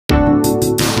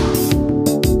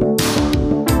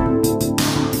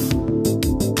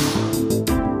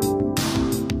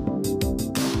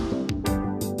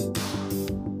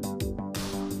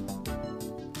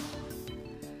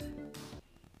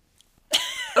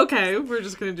Okay, we're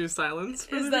just gonna do silence.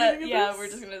 For Is the that, beginning of yeah, this? we're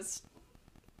just gonna,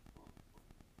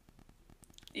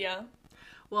 yeah.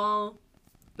 Well,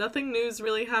 nothing new's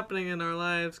really happening in our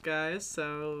lives, guys,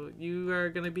 so you are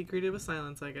gonna be greeted with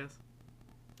silence, I guess.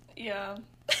 Yeah.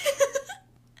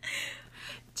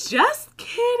 Just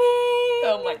kidding!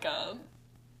 Oh my god.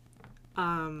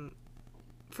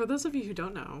 For those of you who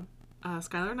don't know,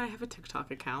 Skylar and I have a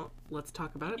TikTok account. Let's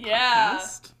Talk About It Yeah.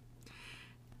 podcast.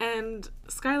 And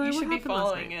Skylar, You what should be happened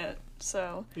following last night? it,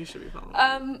 so. You should be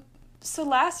following it. So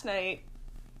last night,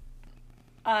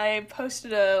 I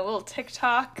posted a little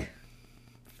TikTok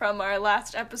from our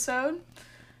last episode.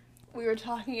 We were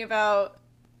talking about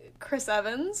Chris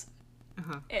Evans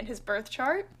and his birth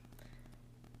chart.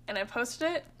 And I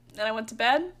posted it, and I went to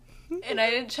bed, and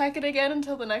I didn't check it again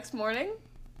until the next morning.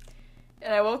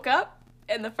 And I woke up,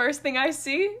 and the first thing I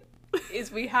see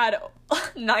is we had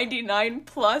 99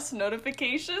 plus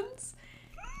notifications.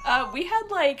 We had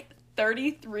like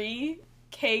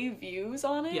 33K views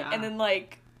on it, Yeah. and then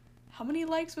like, how many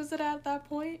likes was it at that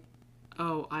point?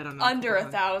 Oh, I don't know. Under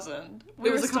 1,000.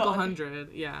 It was a couple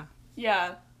hundred, yeah.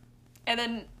 Yeah. And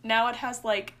then now it has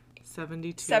like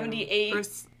 72.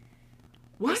 78.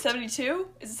 What? 72?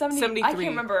 Is it 70? 73. I can't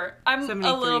remember. I'm a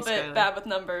 73, little bit Skylar. bad with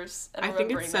numbers. And I think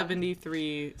remembering it's them.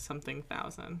 73 something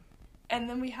thousand. And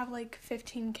then we have like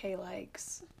 15K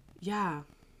likes. Yeah.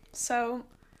 So,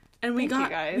 And we thank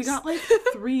you, got guys. like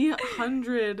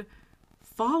 300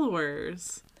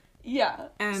 followers. Yeah.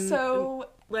 And, so,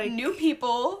 like, new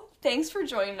people, thanks for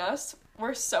joining us.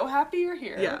 We're so happy you're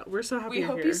here. Yeah, we're so happy We you're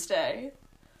hope here. you stay.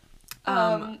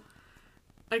 I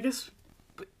guess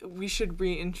we should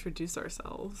reintroduce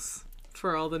ourselves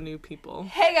for all the new people.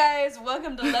 Hey guys,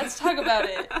 welcome to Let's Talk About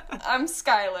It. I'm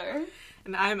Skylar.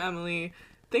 And I'm Emily.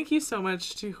 Thank you so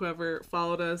much to whoever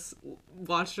followed us,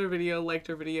 watched our video, liked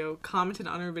our video, commented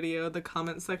on our video. The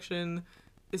comment section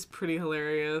is pretty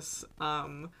hilarious.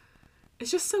 It's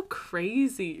just so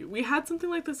crazy. We had something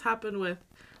like this happen with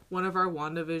one of our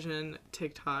WandaVision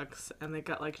TikToks, and they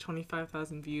got like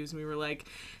 25,000 views, and we were like,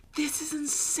 this is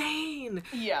insane!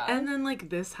 Yeah. And then like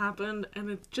this happened, and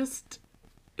it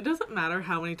doesn't matter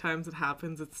how many times it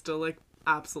happens, it still like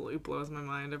absolutely blows my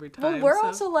mind every time. Well, we're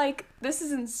also like, this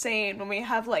is insane when we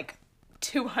have like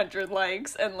 200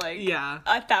 likes and like yeah,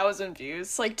 1,000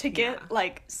 views. Like to get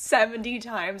like 70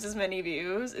 times as many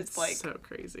views, it's like so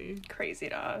crazy. crazy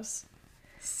to us.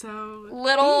 So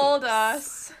Little old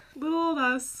thanks. us. Little old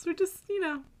us. We're just,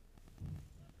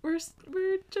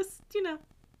 we're just, it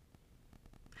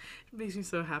makes me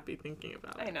so happy thinking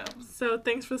about it. I know. So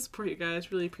thanks for the support, you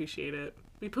guys. Really appreciate it.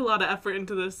 We put a lot of effort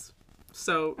into this,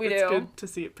 so We it's do. good to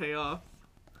see it pay off.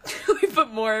 We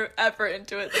put more effort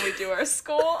into it than we do our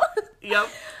school. Yep.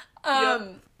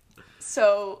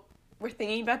 So we're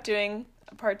thinking about doing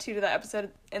a part 2 to that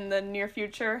episode in the near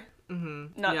future.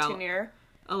 Mm-hmm. Not too near.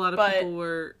 A lot of but- people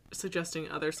were suggesting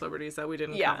other celebrities that we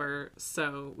didn't Yeah. cover,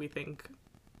 so we think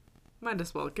might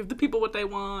as well give the people what they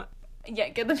want. Yeah,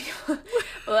 get the people.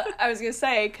 Well, I was gonna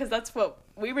say, because that's what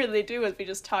we really do, is we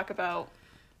just talk about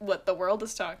what the world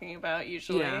is talking about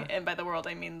usually, Yeah. and by the world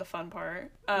I mean the fun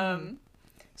part.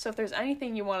 So if there's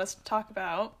anything you want us to talk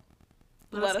about,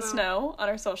 let us know on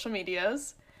our social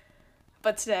medias.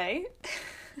 But today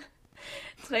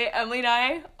Emily and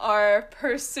I are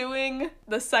pursuing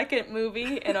the second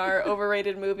movie in our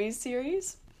overrated movies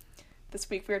series. This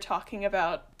week we are talking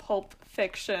about Pulp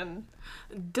Fiction.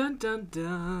 Dun dun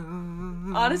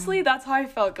dun. Honestly, that's how I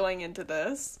felt going into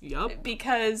this. Yup.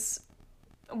 Because,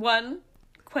 1,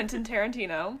 Quentin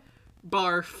Tarantino.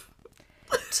 Barf.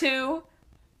 2,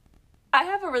 I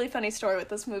have a really funny story with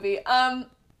this movie.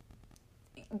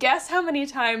 Guess how many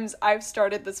times I've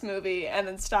started this movie and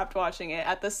then stopped watching it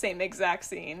at the same exact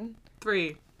scene?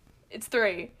 3. It's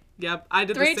 3. Yep, I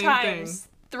did 3 the same times. thing.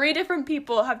 3 different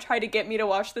people have tried to get me to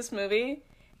watch this movie,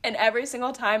 and every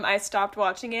single time I stopped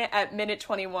watching it at minute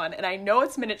 21. And I know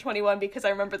it's minute 21 because I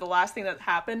remember the last thing that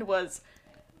happened was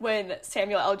when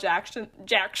Samuel L. Jackson,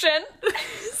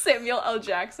 Samuel L.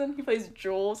 Jackson, he plays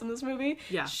Jules in this movie,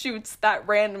 Yeah. shoots that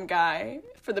random guy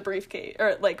for the briefcase,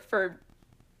 or like for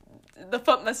the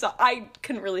foot massage. I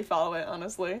couldn't really follow it,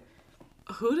 honestly.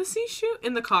 Who does he shoot?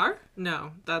 In the car?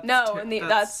 No, that's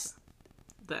That's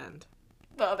the end.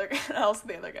 the other guy. Also,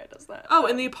 the other guy does that. Oh,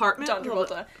 in the apartment? John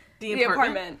Travolta. The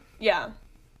apartment? Yeah.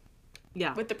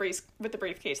 Yeah. With the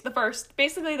briefcase.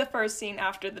 Basically the first scene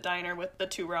after the diner with the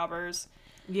 2 robbers.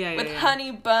 Yeah, With yeah.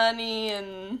 Honey Bunny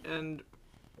and And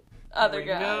other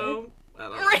Ringo? I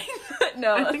don't know. guy.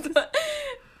 No, I think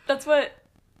that's what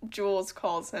Jules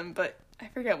calls him, but I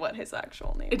forget what his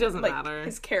actual name. It doesn't like, matter.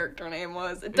 His character name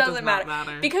was. It does doesn't not matter.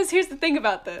 matter. Because here's the thing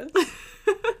about this.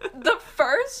 The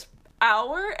first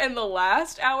hour and the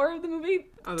last hour of the movie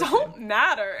don't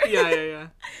matter. Yeah.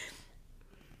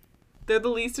 They're the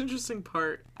least interesting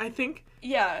part. I think.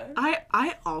 Yeah.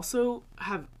 I also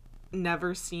have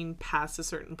never seen past a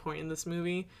certain point in this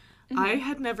movie. I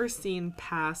had never seen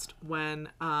past when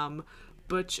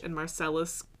Butch and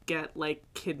Marcellus get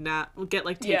taken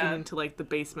into like the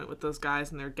basement with those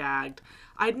guys and they're gagged.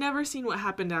 I'd never seen what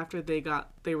happened after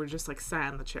they were just like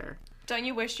sat in the chair. Don't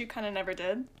you wish you kind of never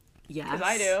did? Yes. Because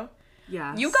I do.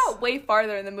 Yes. You got way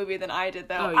farther in the movie than I did,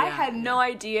 though. Oh, yeah, I had no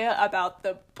idea about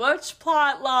the Butch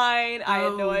plot line. I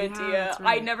had no idea. That's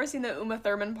right. I'd never seen the Uma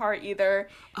Thurman part either,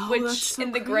 which, that's so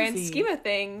in the grand crazy. scheme of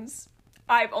things,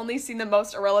 I've only seen the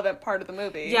most irrelevant part of the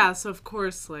movie. Yeah, so of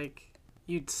course, like,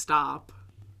 you'd stop.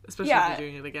 Especially if you're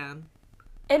doing it again.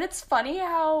 And it's funny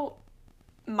how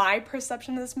my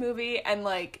perception of this movie and,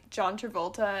 like, John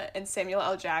Travolta and Samuel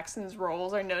L. Jackson's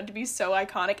roles are known to be so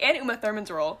iconic, and Uma Thurman's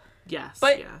role. Yes,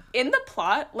 But yeah. in the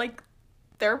plot, like,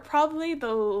 they're probably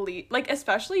the lead, like,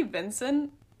 especially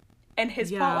Vincent and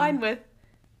his plotline with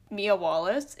Mia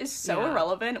Wallace is so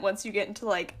irrelevant once you get into,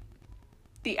 like,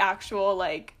 the actual,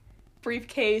 like,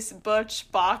 briefcase,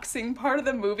 Butch, boxing part of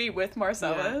the movie with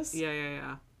Marcellus.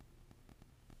 Yeah.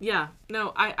 Yeah,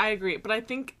 no, I agree. But I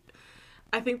think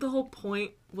the whole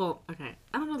point, well, okay,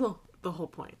 I don't know the whole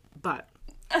point, but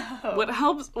what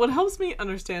helps me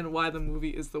understand why the movie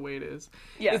is the way it is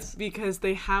is because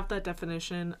they have that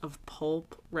definition of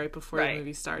pulp right before the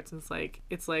movie starts, and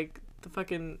it's like the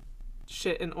fucking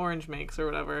shit an orange makes or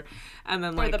whatever, and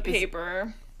then like or the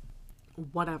paper,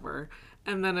 whatever,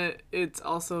 and then it's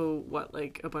also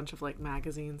like a bunch of like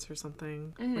magazines or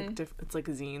something, like it's like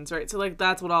zines, right? So like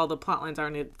that's what all the plot lines are,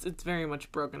 and it's very much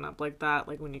broken up like that,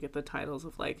 like when you get the titles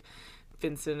of like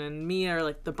Vincent and Mia, or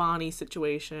like the Bonnie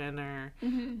situation,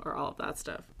 or all of that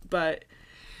stuff. But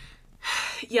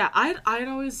yeah, I'd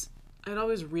always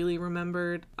really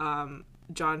remembered John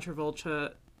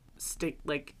Travolta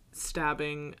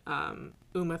stabbing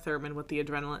Uma Thurman with the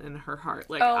adrenaline in her heart.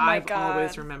 Like, I've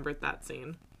always remembered that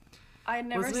scene. I'd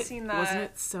never seen that. Wasn't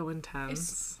it so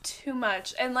intense? It's too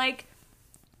much. And like,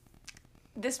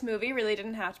 this movie really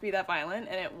didn't have to be that violent,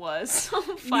 and it was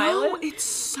violent. No, it's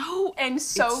so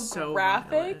graphic.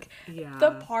 Violent. Yeah.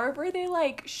 The part where they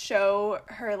like show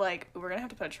her, like, we're gonna have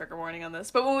to put a trigger warning on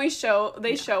this, but when show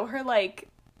her like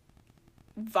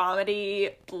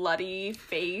vomity, bloody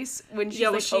face when she's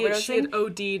like overdosing. She had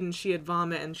OD'd and she had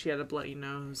vomit and she had a bloody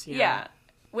nose. Yeah.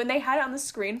 When they had it on the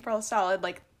screen for a solid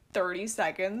like 30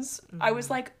 seconds, I was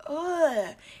like,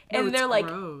 ugh. And they're like,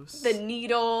 gross. the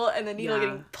needle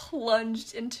getting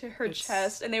plunged into her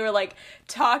chest, and they were like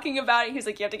talking about it. He was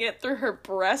like, you have to get it through her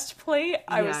breastplate.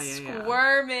 I was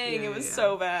squirming. It was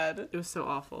so bad. It was so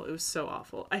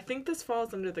awful. I think this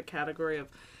falls under the category of,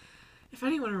 if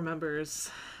anyone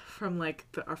remembers from like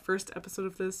our first episode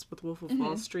of this with Wolf of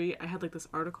Wall Street, I had like this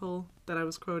article that I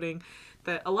was quoting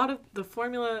that a lot of the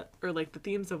formula, or like the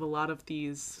themes of a lot of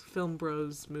these film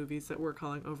bros movies that we're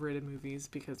calling overrated movies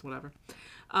because whatever,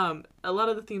 a lot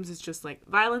of the themes is just like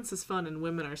violence is fun and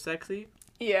women are sexy.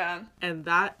 Yeah. And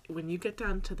that, when you get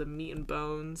down to the meat and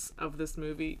bones of this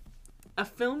movie, a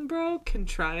film bro can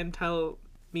try and tell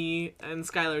me and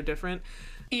Skylar different.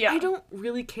 Yeah. I don't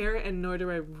really care, and nor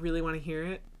do I really want to hear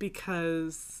it,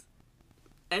 because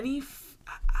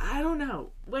I don't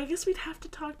know. Well, I guess we'd have to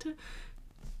talk to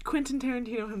Quentin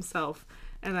Tarantino himself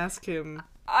and ask him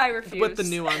I refuse. what the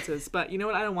nuance is. But you know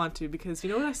what? I don't want to, because you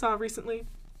know what I saw recently?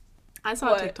 I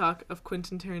saw a TikTok of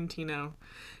Quentin Tarantino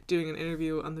doing an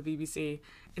interview on the BBC,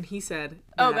 and he said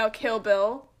that, about Kill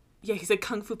Bill? Yeah, he said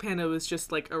Kung Fu Panda was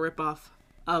just like a ripoff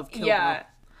of Kill Bill. Yeah.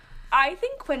 I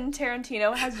think Quentin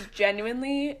Tarantino has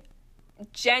genuinely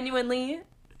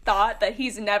thought that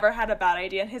he's never had a bad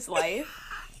idea in his life.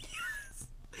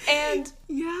 And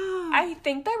I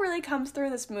think that really comes through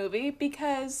in this movie,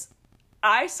 because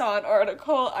I saw an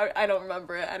article, I don't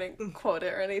remember it, I didn't quote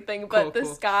it or anything, but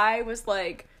this guy was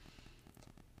like,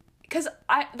 because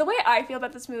the way I feel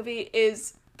about this movie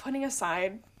is, putting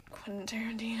aside Quentin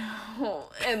Tarantino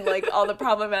and like all the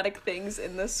problematic things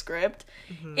in the script,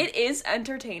 it is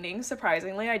entertaining,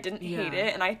 surprisingly. I didn't hate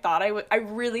it, and I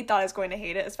really thought I was going to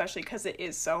hate it, especially because it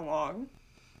is so long.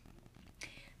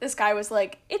 This guy was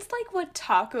like, it's like what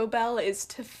Taco Bell is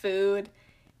to food.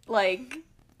 Like,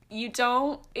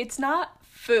 it's not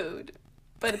food,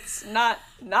 but it's not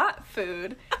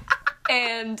food.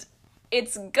 And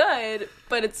it's good,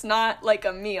 but it's not like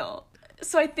a meal.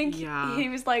 So I think he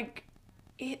was like,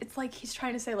 it's like he's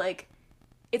trying to say, like,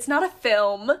 it's not a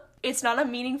film. It's not a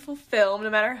meaningful film, no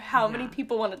matter how many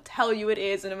people want to tell you it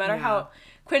is, and no matter how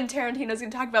Quentin Tarantino's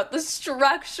going to talk about the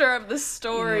structure of the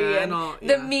story and yeah.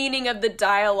 the meaning of the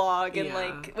dialogue and, Yeah.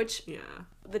 like, which... Yeah.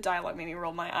 The dialogue made me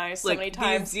roll my eyes so Like, many the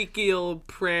times. Ezekiel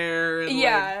prayer and,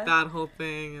 Yeah. like, that whole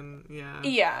thing, and, yeah.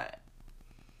 Yeah.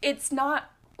 It's not,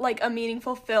 like, a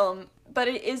meaningful film, but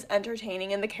it is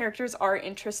entertaining, and the characters are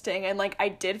interesting, and, like, I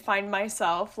did find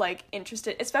myself, like,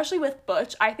 interested, especially with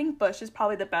Butch. I think Butch is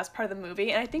probably the best part of the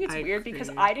movie, and I think it's weird because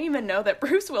I didn't even know that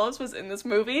Bruce Willis was in this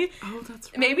movie. Oh, that's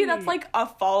right. Maybe that's, like, a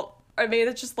fault, or maybe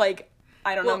that's just, like,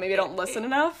 I don't know, maybe I don't listen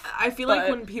enough. I feel like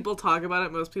when people talk about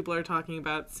it, most people are talking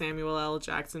about Samuel L.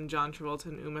 Jackson, John Travolta,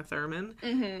 and Uma Thurman.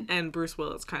 Mm-hmm. And Bruce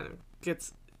Willis kind of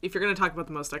gets... If you're going to talk about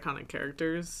the most iconic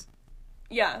characters...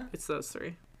 Yeah. It's those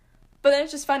three. But then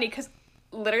it's just funny, because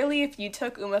literally if you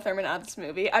took Uma Thurman out of this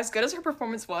movie, as good as her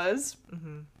performance was,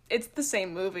 it's the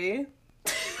same movie.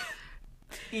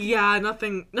 Yeah,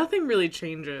 nothing really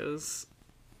changes.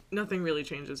 Nothing really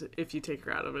changes if you take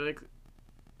her out of it. Like,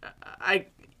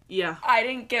 yeah. I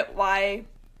didn't get why...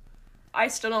 I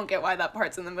still don't get why that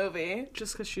part's in the movie.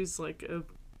 Just because she's, like, a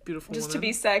beautiful Just woman. to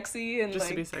be sexy and, Just like...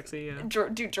 to be sexy, yeah.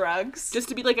 do drugs. Just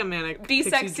to be, like, a manic Be pixie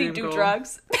sexy, dream do girl.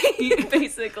 drugs.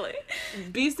 Basically.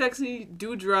 Be sexy,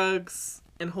 do drugs,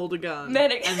 and hold a gun.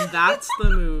 Manic. And that's the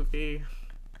movie.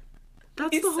 That's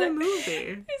Be the whole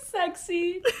movie. Be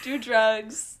sexy, do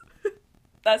drugs.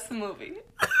 That's the movie.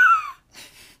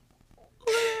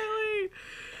 Literally.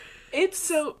 It's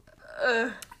So,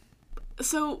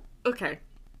 okay.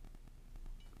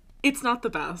 It's not the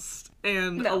best,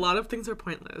 and No. a lot of things are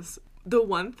pointless. The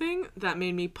one thing that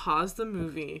made me pause the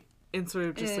movie and sort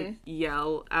of just, like,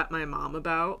 yell at my mom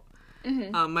about,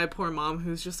 my poor mom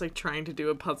who's just, like, trying to do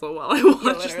a puzzle while I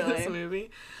watch this literally.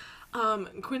 movie.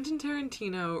 Quentin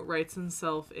Tarantino writes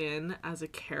himself in as a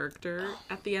character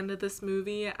at the end of this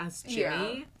movie as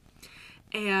Jimmy.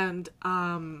 And,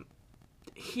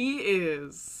 he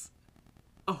is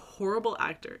a horrible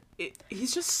actor.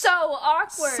 He's just so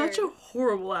awkward. such a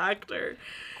horrible actor.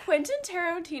 Quentin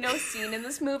Tarantino's scene in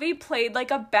this movie played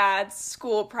like a bad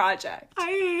school project.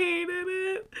 I hated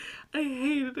it. I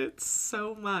hated it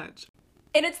so much.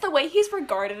 And it's the way he's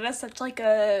regarded as such like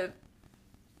a...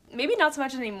 Maybe not so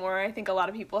much anymore. I think a lot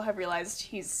of people have realized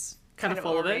he's kind of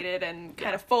full of it. overrated and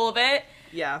kind of full of it.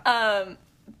 Yeah.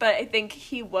 But I think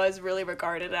he was really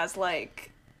regarded as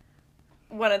like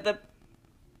one of the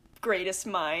greatest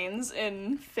minds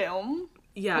in film.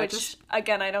 Yeah, Which,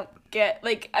 again, I don't get.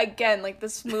 Like, again, like,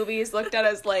 this movie is looked at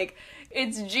as, like,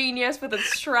 it's genius with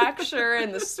its structure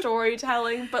and the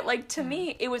storytelling. But, like, to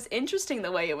me, it was interesting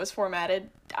the way it was formatted.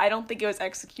 I don't think it was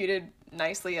executed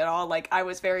nicely at all. Like, I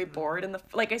was very bored in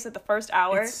like I said, the first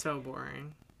hour. It's so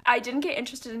boring. I didn't get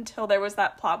interested until there was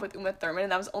that plot with Uma Thurman,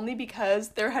 and that was only because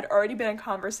there had already been a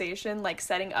conversation, like,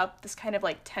 setting up this kind of,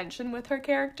 like, tension with her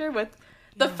character, with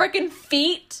the frickin'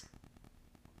 feet.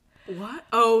 What?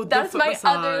 Oh, that's the my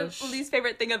massage. other least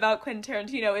favorite thing about Quentin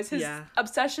Tarantino is his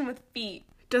obsession with feet.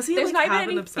 Does he There's like not have even an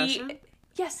any obsession? feet.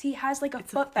 Yes, he has like a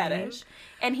It's foot a thing? fetish,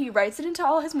 and he writes it into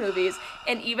all his movies.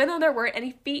 And even though there weren't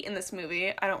any feet in this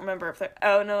movie, I don't remember if there.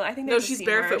 Oh no, I think No, there's a she's scene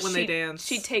where barefoot when they dance.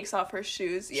 She takes off her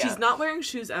shoes. Yeah, She's not wearing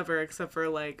shoes ever except for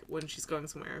like when she's going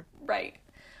somewhere. right.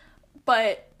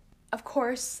 But of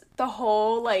course, the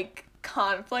whole like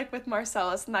conflict with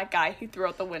Marcellus and that guy he threw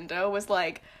out the window was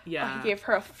like, Yeah. he gave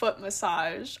her a foot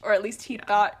massage, or at least he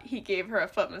thought he gave her a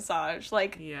foot massage.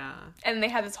 Like, Yeah. and they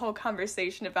had this whole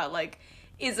conversation about like,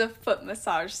 is a foot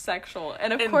massage sexual?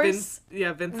 And of course,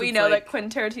 Vincent's we know like, that Quentin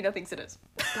Tarantino thinks it is.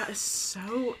 that is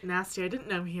so nasty. I didn't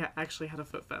know he actually had a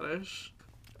foot fetish.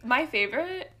 My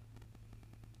favorite,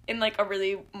 in like a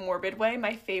really morbid way,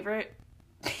 my favorite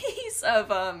piece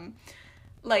of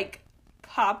like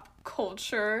pop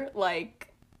culture, like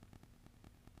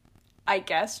I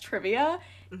guess trivia,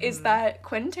 is that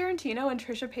Quentin Tarantino and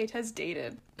Trisha Paytas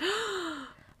dated.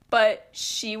 But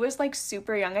she was like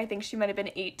super young. I think she might have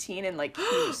been 18, and like he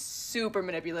was super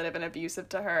manipulative and abusive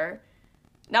to her.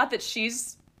 Not that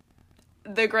she's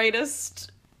the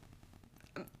greatest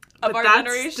of our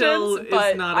generations,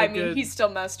 but I mean, he still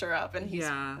messed her up, and he's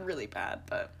really bad.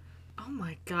 But oh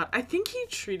my god, I think he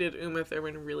treated Uma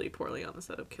Thurman really poorly on the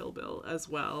set of Kill Bill as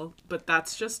well. But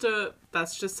that's just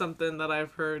something that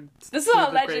I've heard. This is through a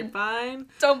the legend. grapevine.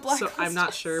 Don't blacklist So I'm not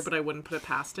us. sure, but I wouldn't put it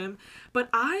past him. But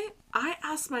I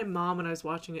asked my mom when I was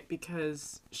watching it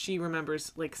because she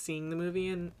remembers like seeing the movie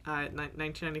in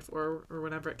 1994 or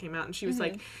whenever it came out, and she was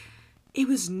like, it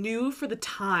was new for the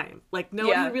time. Like no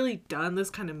one had really done this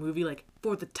kind of movie like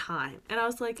for the time. And I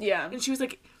was like, and she was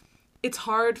like, it's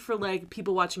hard for like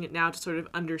people watching it now to sort of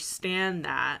understand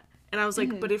that. And I was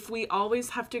like, but if we always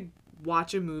have to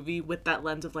watch a movie with that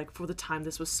lens of, like, for the time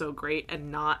this was so great,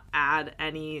 and not add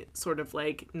any sort of,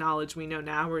 like, knowledge we know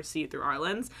now or see it through our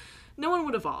lens, no one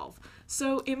would evolve.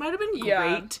 So it might have been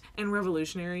great and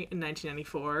revolutionary in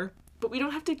 1994, but we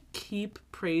don't have to keep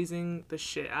praising the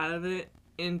shit out of it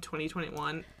in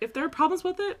 2021 if there are problems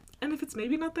with it, and if it's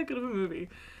maybe not that good of a movie.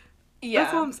 Yeah.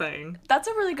 That's all I'm saying. That's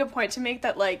a really good point to make,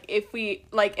 that, like, if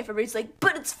everybody's like,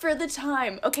 but it's for the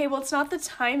time. Okay, well, it's not the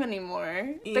time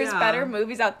anymore. Yeah. There's better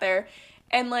movies out there.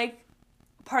 And, like,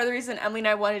 part of the reason Emily and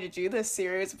I wanted to do this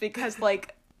series because,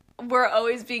 like, we're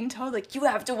always being told, like, you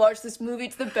have to watch this movie.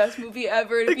 It's the best movie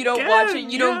ever. And if you don't watch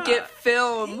it, you don't get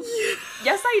film. Yeah.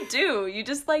 Yes, I do. You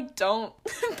just, like, don't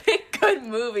pick good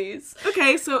movies.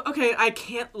 Okay, I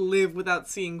can't live without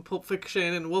seeing Pulp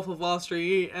Fiction and Wolf of Wall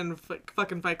Street and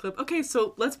fucking Fight Club. Okay,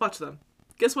 so let's watch them.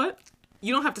 Guess what?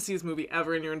 You don't have to see this movie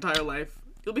ever in your entire life.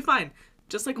 You'll be fine.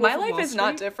 Just like Wolf of Wall Street. My life is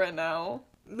not different now.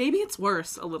 Maybe it's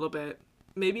worse a little bit.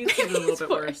 Maybe it's even a little bit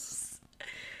worse.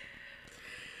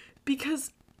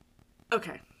 Because,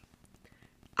 okay,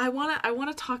 I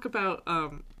wanna talk about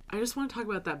I just want to talk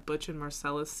about that Butch and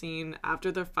Marcellus scene after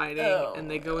they're fighting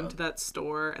and they go into that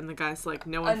store and the guy's like,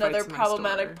 no one fights in my store. Another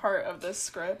problematic part of this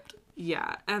script.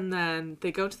 Yeah, and then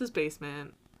they go to this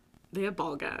basement, they have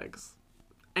ball gags,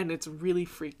 and it's really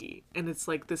freaky. And it's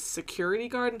like this security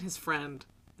guard and his friend,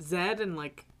 Zed, and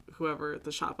like whoever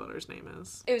the shop owner's name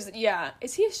is. Is he a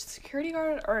security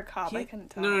guard or a cop? I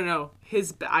couldn't tell. No.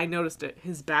 I noticed it.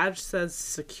 His badge says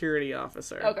security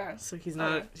officer. Okay. So he's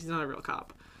not a real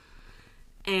cop.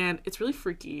 And it's really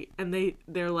freaky, and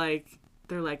they're like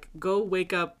go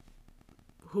wake up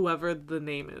whoever the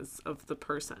name is of the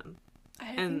person.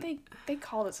 I think they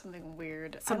called it something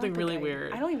weird. Something really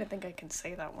weird. I don't even think I can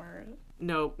say that word.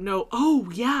 No.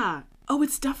 Oh yeah. Oh,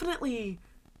 it's definitely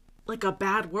like a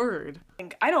bad word.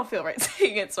 I don't feel right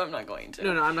saying it, so I'm not going to.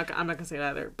 No, I'm not gonna say it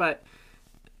either. But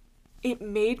it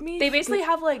made me. They basically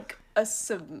have like a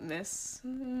submiss.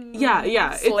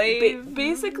 Yeah. Slave.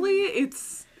 Basically,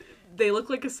 they look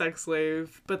like a sex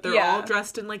slave, but they're all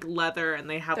dressed in like leather, and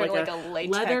they have like a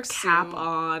leather cap suit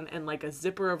on and like a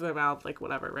zipper over their mouth, like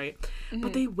whatever, right? Mm-hmm.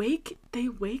 But they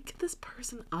wake this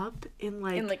person up in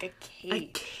like a cage. A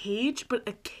cage, but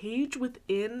a cage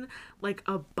within like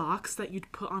a box that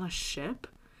you'd put on a ship.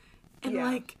 And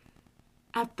like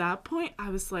at that point I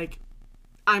was like,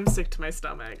 I'm sick to my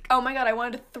stomach. Oh my god, I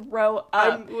wanted to throw up.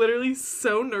 I'm literally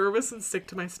so nervous and sick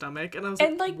to my stomach, and I was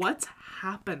like, what's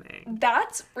happening?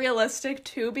 That's realistic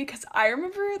too, because I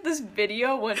remember this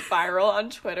video went viral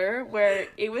on Twitter where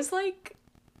it was like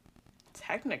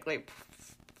technically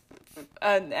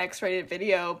an X-rated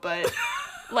video, but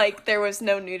like there was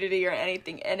no nudity or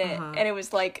anything in it, and it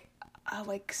was like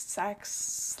sex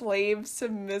slave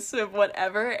submissive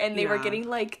whatever, and they were getting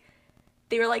like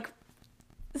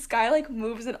this guy like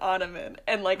moves an ottoman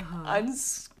and like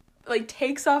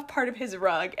takes off part of his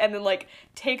rug and then like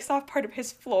takes off part of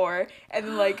his floor and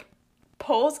then like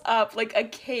pulls up like a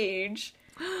cage,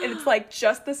 and it's like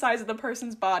just the size of the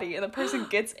person's body, and the person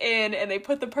gets in and they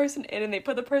put the person in and they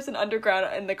put the person underground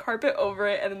and the carpet over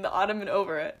it and then the ottoman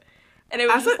over it, and it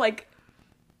was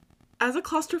as a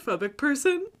claustrophobic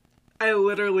person, I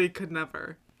literally could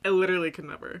never.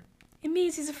 It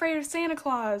means he's afraid of Santa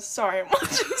Claus. Sorry, I'm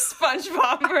watching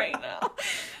SpongeBob right now.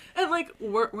 And, like,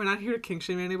 we're not here to kink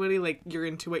shame anybody. Like, you're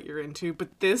into what you're into.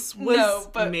 But this was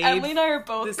Emily and I are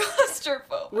both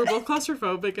claustrophobic. We're both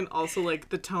claustrophobic, and also, like,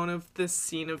 the tone of this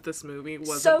scene of this movie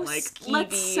wasn't, so like, skeevy,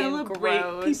 let's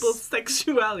celebrate people's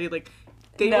sexuality. Like,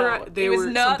 it was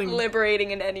not liberating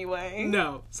in any way.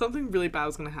 No. Something really bad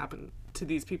was going to happen to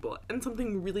these people. And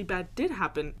something really bad did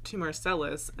happen to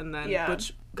Marcellus. And then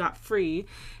Butch got free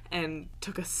and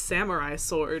took a samurai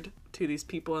sword to these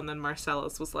people, and then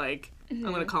Marcellus was like, I'm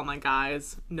gonna call my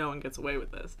guys, no one gets away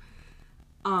with this.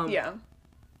 That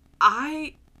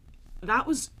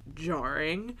was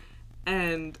jarring,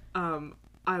 and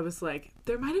I was like,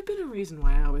 there might have been a reason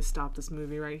why I always stopped this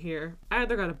movie right here. I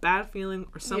either got a bad feeling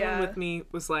or someone with me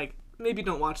was like, maybe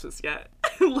don't watch this yet.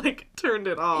 Like, turned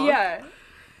it off. Yeah.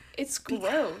 It's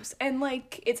gross. And,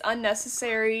 like, it's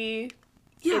unnecessary.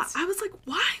 Yeah, I was like,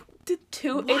 why did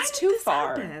it's too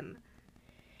far. Happen?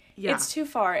 Yeah. It's too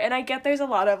far. And I get there's a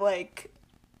lot of, like,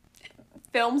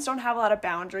 films don't have a lot of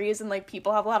boundaries and, like,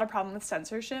 people have a lot of problem with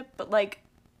censorship, but, like,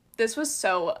 this was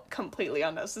so completely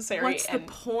unnecessary. What's the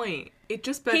point? It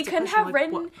just begs he couldn't have like,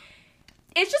 written... What?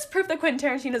 It's just proof that Quentin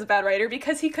Tarantino is a bad writer,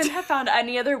 because he couldn't have found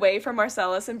any other way for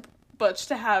Marcellus and Butch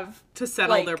to have... To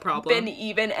settle their problem. Been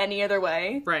even any other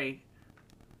way. Right.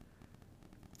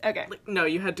 Okay. Like, no,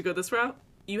 you had to go this route?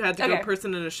 You had to go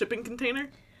person in a shipping container?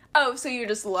 Oh, so you're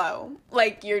just low.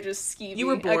 Like, you're just skeevy. You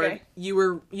were bored. Okay.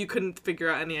 You couldn't figure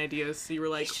out any ideas, so you were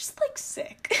like... He's just, like,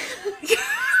 sick. He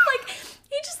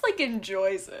just, like,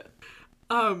 enjoys it.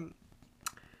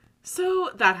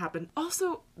 So that happened.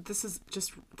 Also, this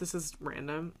is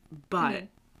random, but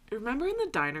remember in the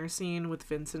diner scene with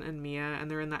Vincent and Mia,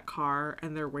 and they're in that car,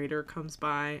 and their waiter comes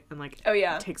by and, like, oh,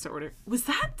 yeah. takes their order? Was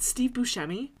that Steve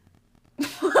Buscemi?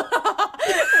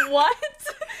 What?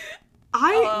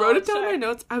 I wrote it down in my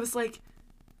notes. I was like,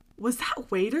 was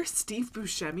that waiter Steve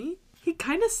Buscemi? He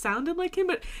kind of sounded like him,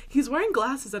 but he's wearing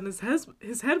glasses and his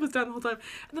head was down the whole time.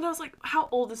 And then I was like, how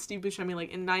old is Steve Buscemi?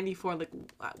 Like, in 94, like,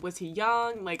 was he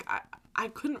young? Like, I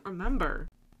couldn't remember.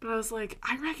 But I was like,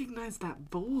 I recognize that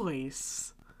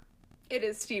voice. It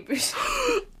is Steve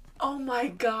Buscemi. Oh my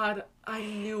god, I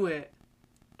knew it.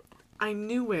 I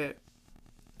knew it.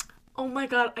 Oh my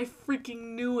god, I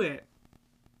freaking knew it.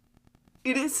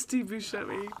 It is Steve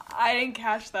Buscemi. I didn't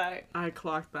catch that. I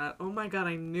clocked that. Oh my god,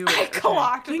 I knew it. I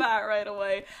clocked that right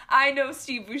away. I know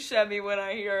Steve Buscemi when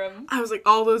I hear him. I was like,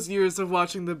 all those years of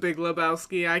watching The Big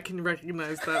Lebowski, I can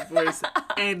recognize that voice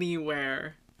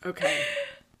anywhere. Okay.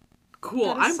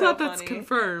 Cool. I'm glad that's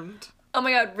confirmed. Oh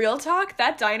my god, real talk?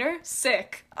 That diner?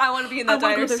 Sick. I want to be in that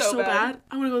diner so bad.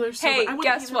 I want to go there so bad. Hey,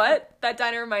 guess what? That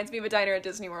diner reminds me of a diner at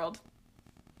Disney World.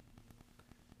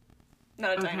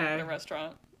 Not a diner, but a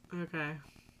restaurant. Okay.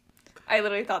 I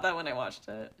literally thought that when I watched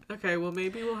it. Okay, well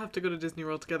maybe we'll have to go to Disney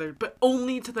World together, but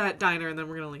only to that diner and then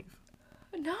we're gonna leave.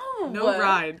 No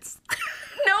rides.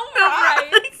 No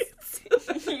rides.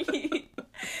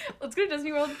 Let's go to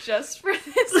Disney World just for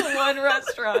this one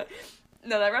restaurant.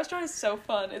 No, that restaurant is so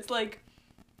fun. It's like,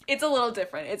 it's a little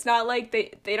different. It's not like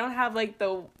they don't have like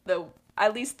the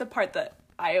at least the part that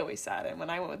I always sat in when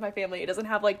I went with my family. It doesn't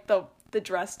have like the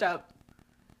dressed up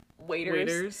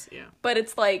waiters, yeah, but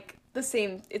it's like the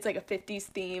same. It's like a 50s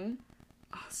theme.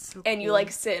 Oh, so and cool. you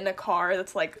like sit in a car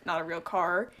that's like not a real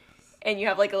car, and you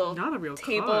have like a little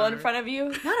table in front of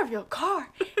you. Not a real car.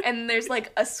 And there's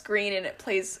like a screen and it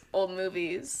plays old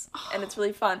movies and it's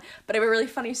really fun. But I have a really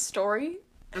funny story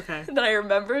that I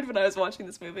remembered when I was watching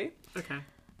this movie.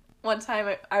 One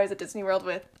time I was at Disney World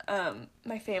with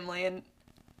my family, and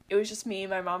it was just me,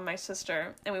 my mom, and my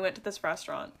sister, and we went to this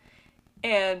restaurant,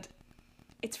 and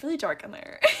it's really dark in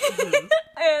there.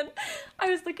 And I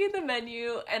was looking at the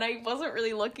menu, and I wasn't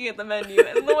really looking at the menu,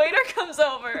 and the waiter comes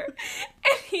over,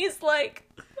 and he's like,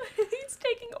 he's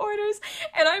taking orders,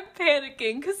 and I'm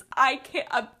panicking, because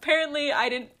apparently I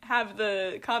didn't have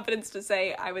the confidence to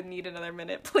say I would need another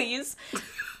minute, please.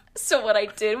 So what I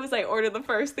did was I ordered the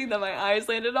first thing that my eyes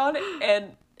landed on,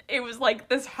 and it was like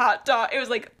this hot dog. It was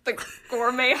like the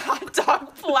gourmet hot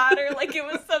dog platter. Like, it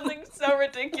was something so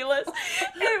ridiculous.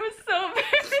 And it was so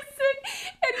embarrassing.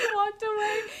 And he walked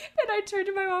away. And I turned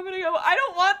to my mom and I go, I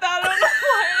don't want that. I don't know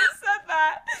why I said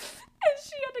that. And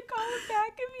she had to call it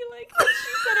back and be like, and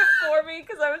she said it for me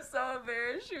because I was so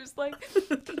embarrassed. She was like,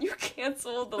 can you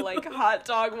cancel the like hot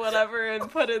dog whatever and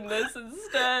put in this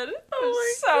instead? It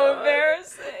was so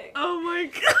embarrassing. Oh my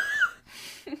god.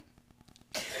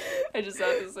 I just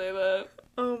had to say that.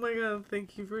 Oh my god,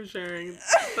 thank you for sharing.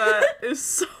 That is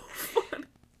so funny.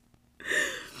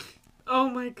 Oh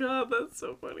my god, that's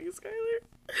so funny,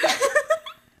 Skylar.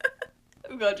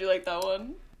 I'm glad you like that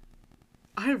one.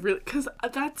 I really, because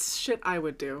that's shit I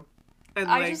would do. And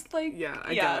I just like, get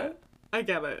it. I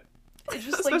get it. It's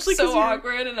just like so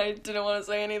awkward, and I didn't want to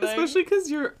say anything. Especially because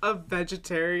you're a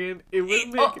vegetarian. It would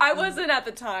make... Oh, I wasn't at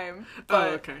the time.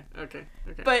 But, okay.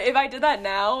 But if I did that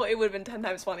now, it would have been 10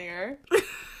 times funnier. It'd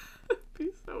be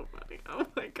so funny. Oh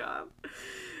my god.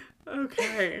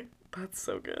 Okay. That's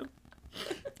so good.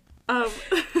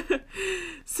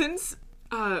 Since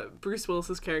Bruce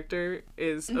Willis's character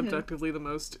is objectively the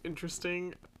most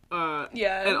interesting,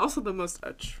 and also the most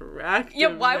attractive. Yeah,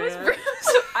 why was Bruce?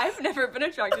 I've never been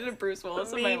attracted to Bruce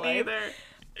Willis in my life. Neither.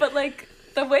 But like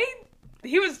the way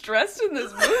he was dressed in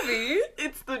this movie,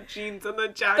 it's the jeans and the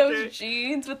jacket. Those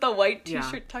jeans with the white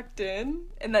t-shirt tucked in,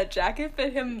 and that jacket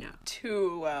fit him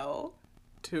too well.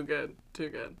 Too good.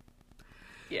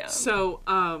 Yeah. So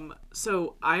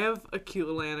I have a cute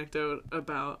little anecdote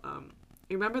about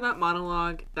you remember that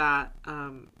monologue that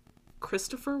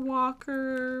Christopher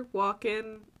Walken.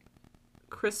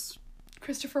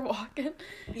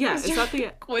 Yeah, is that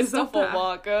the Christopher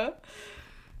Walken?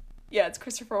 Yeah, it's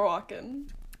Christopher Walken.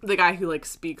 The guy who like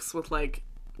speaks with like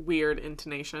weird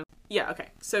intonation. Yeah, okay.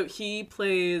 So he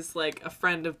plays like a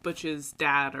friend of Butch's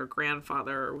dad or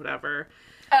grandfather or whatever.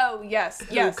 Oh, yes.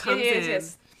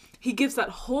 Yes. He gives that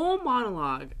whole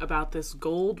monologue about this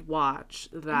gold watch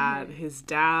that his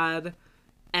dad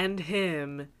and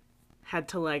him had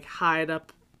to like hide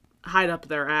up hide up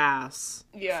their ass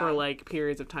Yeah. for, like,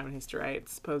 periods of time in history, right?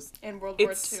 It's supposed... In World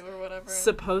War it's II or whatever.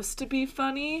 supposed to be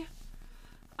funny.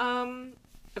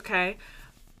 Okay.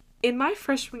 In my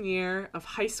freshman year of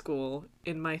high school,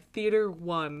 in my Theater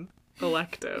 1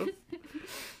 elective,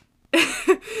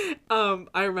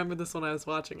 I remember this when I was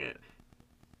watching it.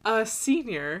 A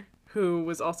senior, who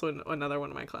was also in another one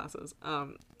of my classes,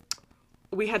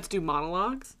 we had to do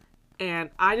monologues, and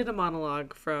I did a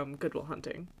monologue from Good Will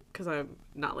Hunting, because I'm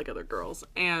not like other girls,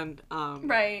 and,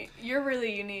 Right. You're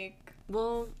really unique.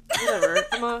 well, whatever.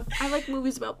 I like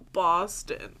movies about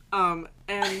Boston.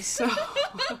 And so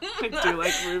I do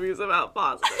like movies about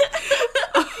Boston.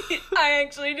 I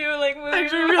actually do like movies. I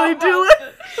actually about really do Boston.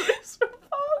 like movies about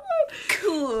Boston.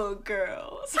 Cool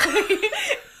girls.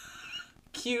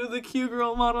 Cue the Q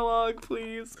girl monologue,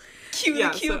 please. Cue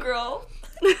Yeah, the cute so- girl.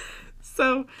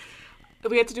 So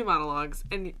we had to do monologues,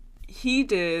 and he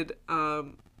did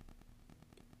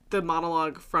the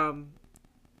monologue from,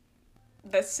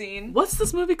 The scene. what's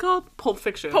this movie called? Pulp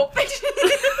Fiction. Pulp Fiction.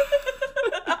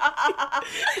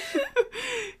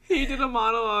 He did a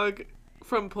monologue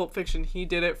from Pulp Fiction. He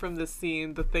did it from the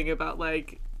scene, the thing about,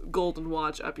 like, golden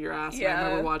watch up your ass. And I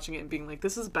remember Yeah. watching it and being like,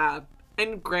 this is bad.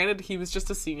 And granted, he was just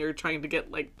a senior trying to get,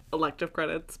 like, elective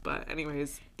credits. But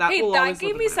anyways, that Hey, will that always gave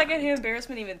live me in my mind. secondhand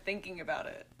embarrassment even thinking about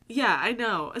it. Yeah, I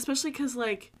know. Especially because,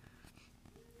 like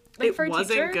Like it for a wasn't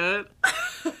teacher, good.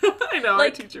 I know,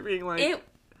 Like, our teacher being like...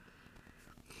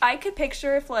 I could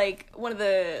picture if, like, one of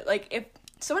the, like, if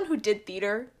someone who did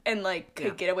theater and, like, could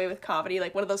Yeah. get away with comedy,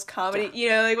 like, one of those comedy, you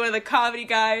know, like, one of the comedy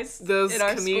guys those in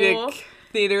our comedic school,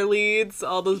 theater leads,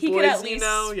 all those He boys could at you least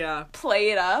know, yeah.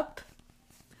 play it up.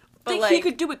 But, Think like, he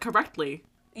could do it correctly.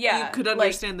 yeah. You could like,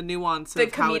 understand the nuance the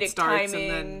of how it comedic starts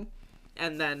timing.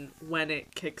 and then when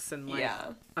it kicks and, like,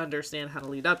 Yeah. understand how to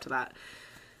lead up to that.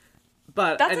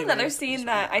 But That's anyways, another I just scene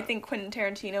that remember I think Quentin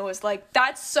Tarantino was like,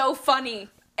 that's so funny,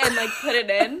 and, like, put it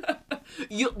in.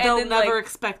 they'll then, never like-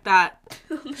 expect that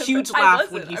huge I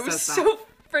laugh when wasn't. he I was says so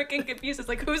freaking confused. It's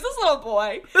like, who's this little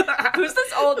boy? Who's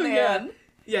this old man? Yeah.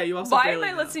 Yeah, you also Why am barely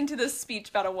I know. listening to this speech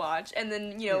about a watch? And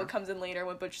then, you know, Yeah. it comes in later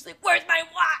when Butch is like, where's my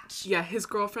watch? Yeah, his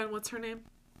girlfriend, what's her name?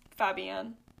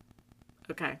 Fabienne.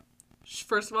 Okay.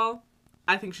 First of all,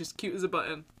 I think she's cute as a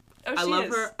button. Oh, I she love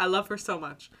is. her. I love her so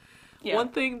much. Yeah. One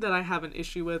thing that I have an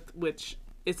issue with, which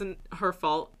isn't her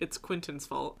fault, it's Quentin's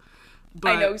fault. But,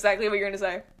 I know exactly what you're going to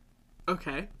say.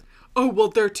 Okay. Oh, well,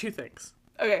 there are two things.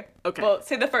 Okay. Okay. Well,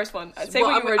 say the first one. Say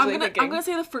Well, what you were originally I'm gonna, thinking. I'm gonna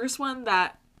say the first one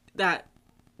that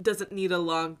doesn't need a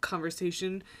long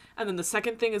conversation, and then the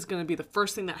second thing is gonna be the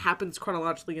first thing that happens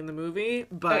chronologically in the movie,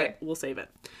 but Okay. we'll save it.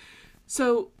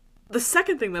 So the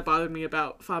second thing that bothered me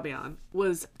about Fabian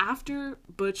was after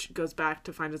Butch goes back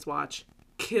to find his watch,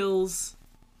 kills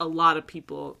a lot of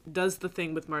people, does the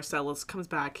thing with Marcellus, comes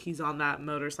back, he's on that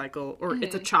motorcycle, or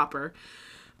it's a chopper.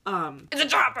 It's a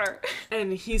chopper!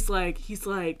 And he's like, he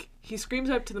screams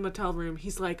up to the motel room.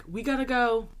 He's like, we gotta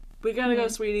go,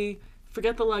 sweetie.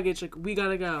 Forget the luggage. Like, we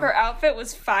gotta go. Her outfit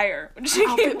was fire when she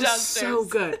Her came outfit was downstairs. so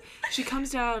good. She comes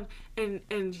down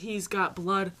and he's got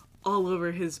blood all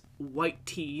over his white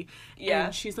tee. Yeah.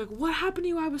 And she's like, what happened to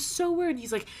you? I was so weird. And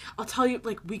he's like, I'll tell you,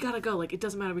 like, we gotta go. Like, it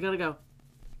doesn't matter. We gotta go.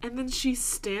 And then she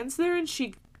stands there and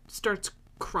she starts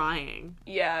crying.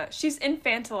 Yeah, she's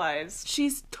infantilized.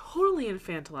 She's totally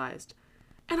infantilized.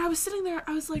 And I was sitting there,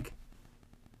 I was like,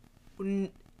 no.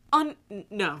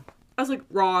 I was like,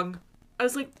 wrong. I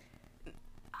was like,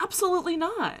 absolutely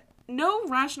not. No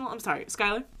rational, I'm sorry,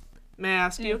 Skylar, may I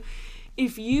ask you,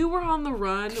 if you were on the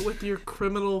run with your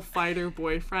criminal fighter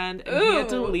boyfriend and he had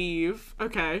to Ooh. leave,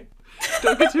 okay,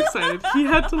 don't get too excited. He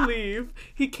had to leave.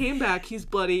 He came back, he's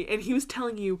bloody, and he was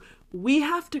telling you, we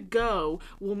have to go.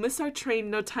 We'll miss our train,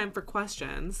 no time for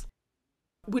questions.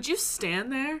 Would you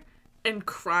stand there and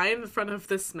cry in front of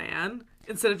this man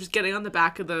instead of just getting on the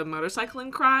back of the motorcycle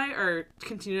and cry, or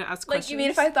continue to ask Like, questions? you mean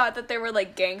if I thought that there were,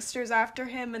 like, gangsters after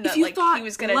him and If that, you like, thought he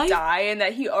was gonna life- die and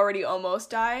that he already almost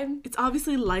died? It's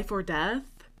obviously life or death.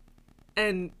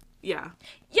 And, yeah.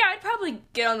 Yeah, I'd probably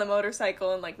get on the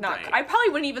motorcycle and, like, not... Right. I probably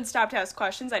wouldn't even stop to ask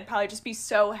questions. I'd probably just be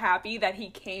so happy that he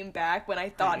came back when I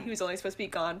thought Right. he was only supposed to be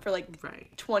gone for, like, Right.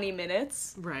 20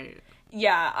 minutes. Right.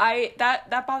 Yeah,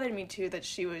 that bothered me, too, that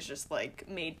she was just, like,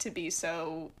 made to be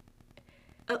so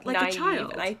Like naive. a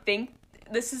child. And I think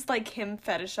this is, like, him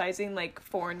fetishizing, like,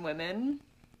 foreign women.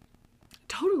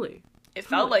 Totally. It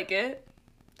felt Totally. like it.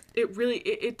 It really,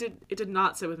 it did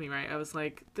not sit with me right. I was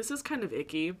like, this is kind of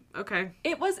icky. Okay.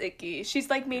 It was icky. She's,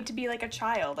 like, made to be, like, a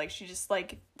child. Like, she just,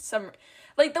 like,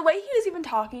 like, the way he was even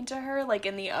talking to her, like,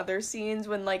 in the other scenes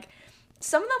when, like,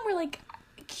 some of them were, like,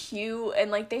 cute and,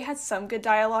 like, they had some good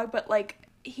dialogue, but, like,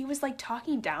 he was, like,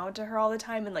 talking down to her all the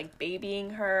time and, like,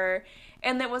 babying her.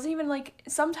 And it wasn't even, like,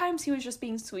 sometimes he was just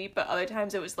being sweet, but other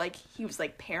times it was, like, he was,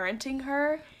 like, parenting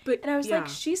her. But, and I was like,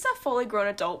 she's a fully grown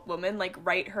adult woman. Like,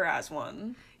 write her as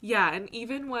one. Yeah, and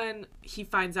even when he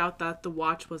finds out that the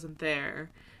watch wasn't there,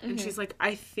 and she's like,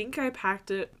 I think I packed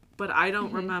it, but I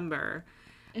don't remember.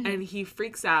 And he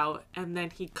freaks out, and then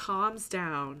he calms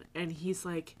down, and he's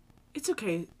like, it's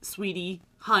okay, sweetie,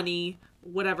 honey,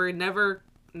 whatever,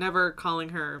 never calling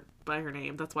her by her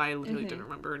name. That's why I literally didn't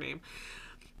remember her name.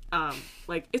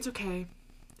 Like, it's okay.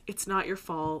 It's not your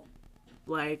fault.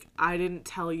 Like, I didn't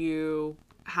tell you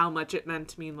how much it meant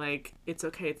to me. Like, it's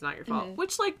okay. It's not your fault.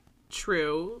 Which, like,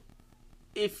 true.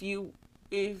 If you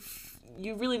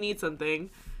really need something,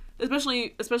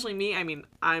 especially me. I mean,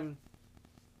 I've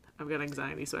got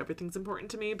anxiety, so everything's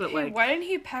important to me. But like, why didn't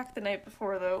he pack the night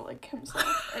before though? Like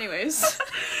himself. Anyways.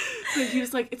 But he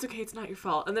was like, it's okay, it's not your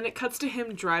fault. And then it cuts to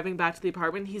him driving back to the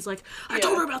apartment. He's like, I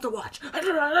told her about the watch.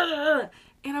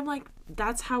 And I'm like,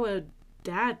 that's how a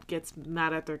dad gets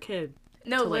mad at their kid.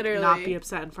 No, to, like, literally. not be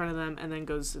upset in front of them and then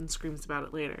goes and screams about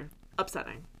it later.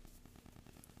 Upsetting.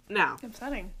 Now.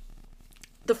 Upsetting.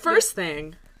 The first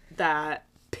thing that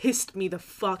pissed me the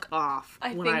fuck off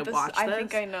when I watched this. I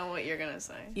think I know what you're gonna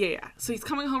say. Yeah. So he's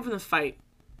coming home from the fight,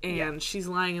 and she's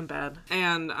lying in bed,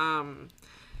 and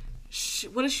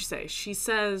what does she say? She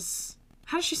says,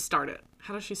 how does she start it?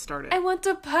 I want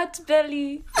a pot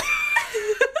belly.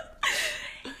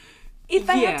 If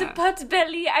I had a pot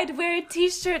belly, I'd wear a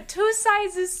t-shirt 2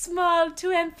 sizes small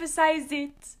to emphasize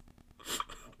it.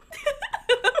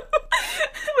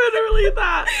 Literally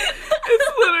that.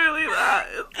 It's literally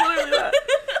that.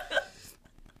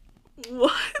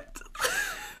 What?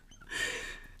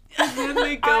 And then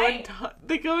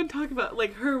they go and talk about,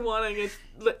 like, her wanting it.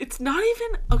 It's not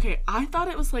even, okay, I thought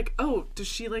it was like, oh, does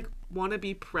she, like, want to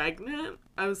be pregnant?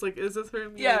 I was like, is this her?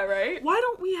 Yeah, right? Why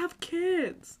don't we have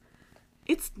kids?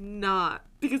 It's not.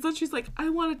 Because then she's like,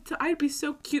 I'd be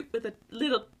so cute with a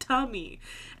little tummy.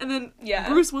 And then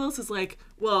Bruce Willis is like,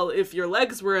 well, if your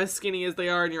legs were as skinny as they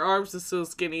are and your arms are so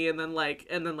skinny and then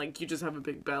you just have a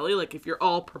big belly, like if you're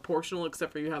all proportional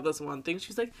except for you have this one thing.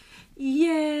 She's like,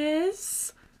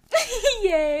 yes.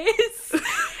 Yes. And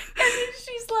then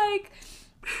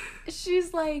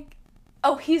she's like,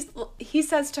 oh, he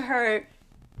says to her,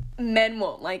 men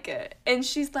won't like it. And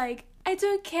she's like, I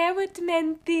don't care what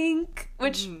men think.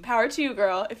 Which, power to you,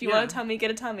 girl. If you want a tummy,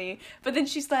 get a tummy. But then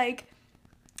she's like,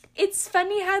 it's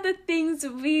funny how the things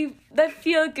that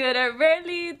feel good are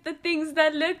rarely the things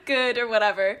that look good or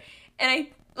whatever. And I,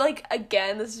 like,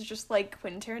 again, this is just, like,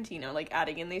 Quentin Tarantino, like,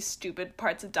 adding in these stupid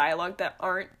parts of dialogue that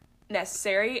aren't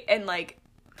necessary and, like,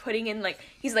 putting in, like,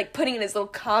 he's, like, putting in his little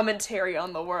commentary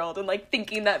on the world and, like,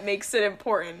 thinking that makes it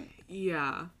important.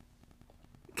 Yeah.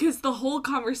 Because the whole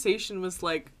conversation was,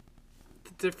 like,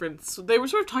 difference. They were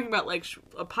sort of talking about, like,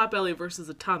 a potbelly versus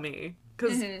a tummy.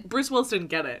 Because Bruce Willis didn't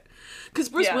get it. Because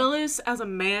Bruce Willis, as a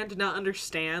man, did not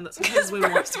understand that sometimes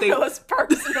women want... Willis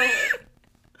personally.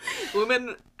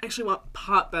 Women actually want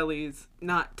potbellies,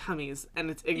 not tummies. And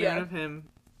it's ignorant of him.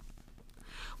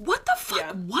 What the fuck?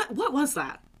 Yeah. What was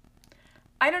that?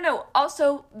 I don't know.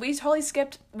 Also, we totally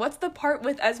skipped, what's the part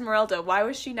with Esmeralda? Why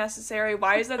was she necessary?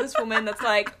 Why is there this woman that's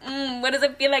like, what does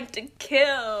it feel like to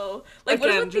kill? Like, again, what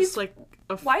is with just, these... like,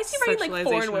 why is he writing, like,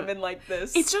 foreign women like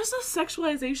this? It's just a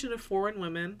sexualization of foreign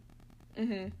women.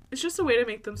 Mm-hmm. It's just a way to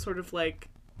make them sort of, like,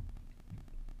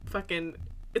 fucking...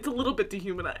 It's a little bit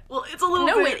dehumanized. Well, it's a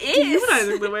little bit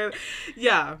dehumanizing the way...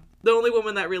 Yeah. The only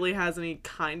woman that really has any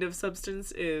kind of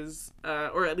substance is,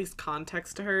 or at least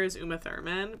context to her, is Uma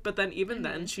Thurman. But then even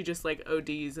then, she just, like,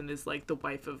 ODs and is, like, the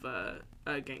wife of a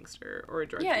gangster or a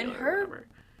drug dealer and or whatever.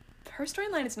 Her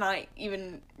storyline is not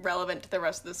even relevant to the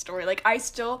rest of the story. Like, I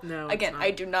still, again, I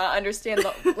do not understand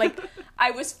the, like,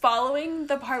 I was following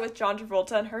the part with John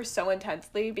Travolta and her so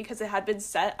intensely because it had been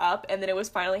set up and then it was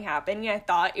finally happening. I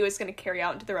thought it was going to carry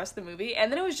out into the rest of the movie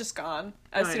and then it was just gone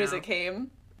as soon as it came.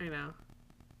 I know.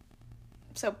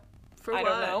 So, I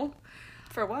don't know.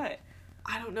 For what?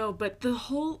 I don't know, but the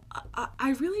whole,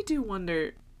 I really do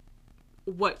wonder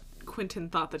what Quentin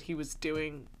thought that he was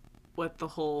doing with the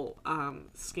whole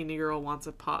skinny girl wants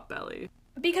a pot belly.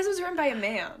 Because it was written by a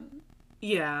man.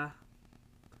 Yeah.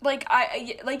 Like,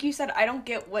 like you said, I don't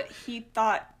get what he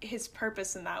thought his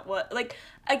purpose in that was. Like,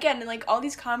 again, like, all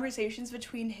these conversations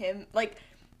between him, like,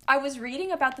 I was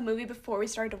reading about the movie before we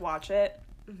started to watch it.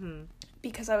 Mm-hmm.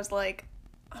 Because I was like,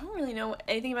 I don't really know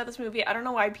anything about this movie. I don't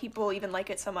know why people even like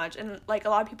it so much. And, like, a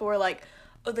lot of people were like,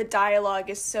 oh, the dialogue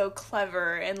is so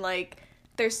clever. And, like,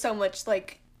 there's so much,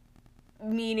 like,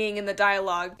 meaning in the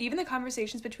dialogue. Even the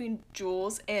conversations between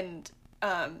Jules and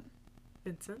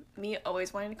Vincent? Me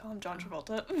always wanting to call him John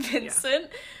Travolta, Vincent,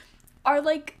 are,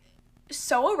 like,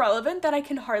 so irrelevant that I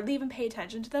can hardly even pay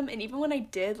attention to them. And even when I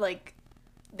did, like,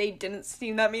 they didn't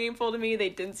seem that meaningful to me. They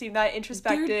didn't seem that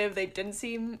introspective. They didn't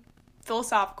seem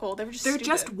philosophical. They were just stupid.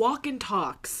 Just walk and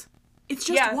talks. It's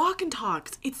just walk and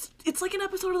talks. It's like an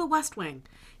episode of The West Wing.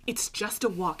 It's just a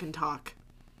walk and talk.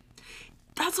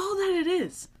 That's all that it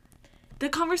is. The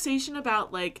conversation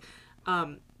about, like,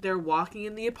 they're walking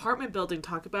in the apartment building,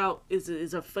 talk about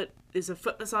is a foot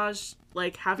massage,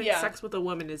 like, having sex with a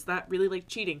woman, is that really, like,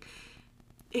 cheating?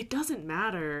 It doesn't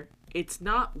matter. It's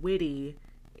not witty.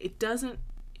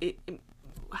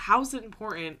 How's it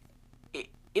important?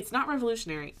 It's not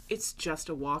revolutionary. It's just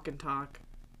a walk and talk.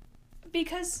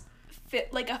 Because,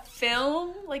 like, a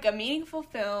film, like, a meaningful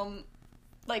film,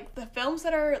 like, the films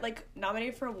that are, like,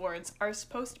 nominated for awards are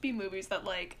supposed to be movies that,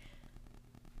 like,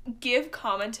 give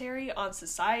commentary on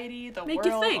society, the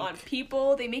world, on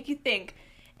people. They make you think.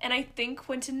 And I think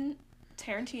Quentin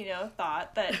Tarantino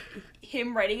thought that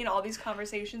him writing in all these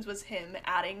conversations was him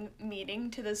adding meaning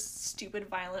to this stupid,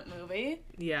 violent movie.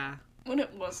 Yeah. When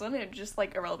it wasn't. It was just,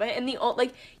 like, irrelevant. And you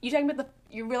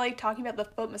were, like, talking about the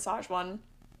foot massage one.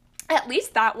 At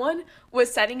least that one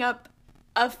was setting up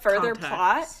a further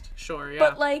plot. Sure, yeah.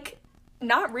 But, like,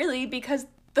 not really, because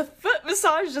the foot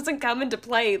massage doesn't come into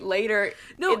play later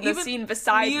in the scene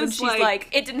besides when she's like,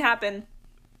 it didn't happen.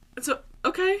 So,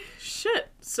 okay, shit.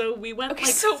 So we went,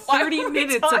 so 30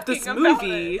 minutes of this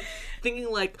movie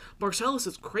thinking, like, Marcellus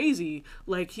is crazy.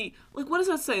 Like, what does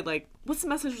that say? Like, what's the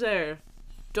message there?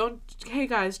 Hey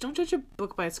guys, don't judge a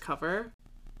book by its cover.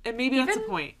 And maybe that's the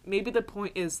point. Maybe the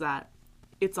point is that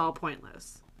it's all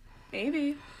pointless.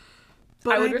 Maybe.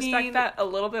 But I would respect that a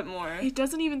little bit more. It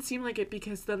doesn't even seem like it,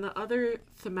 because then the other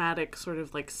thematic sort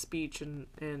of, like, speech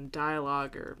and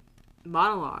dialogue or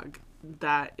monologue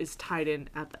that is tied in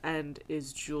at the end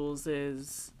is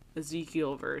Jules's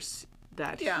Ezekiel verse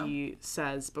that he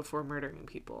says before murdering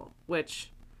people,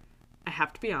 which, I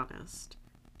have to be honest,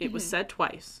 it was said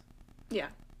twice. Yeah.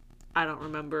 I don't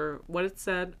remember what it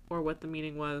said or what the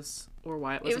meaning was or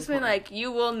why it was important. It was something like,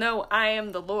 you will know I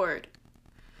am the Lord.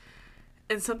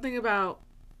 And something about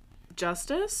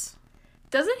justice?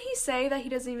 Doesn't he say that he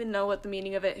doesn't even know what the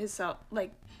meaning of it himself,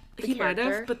 like, he character?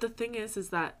 Might have, but the thing is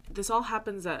that this all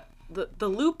happens at the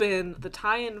loop-in, the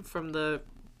tie-in from the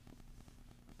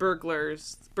burglar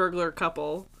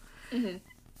couple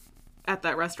at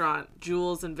that restaurant.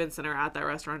 Jules and Vincent are at that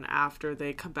restaurant after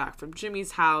they come back from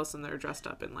Jimmy's house, and they're dressed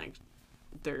up in, like,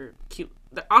 they're cute.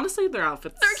 Honestly, their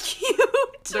outfits... They're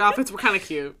cute! Their outfits were kind of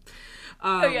cute.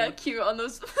 Cute on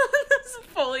those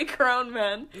fully grown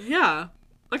men. Yeah.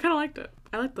 I kind of liked it.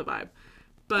 I liked the vibe.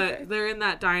 But they're in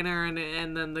that diner, and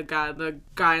then the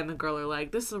guy and the girl are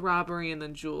like, this is a robbery, and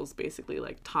then Jules basically,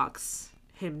 like, talks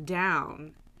him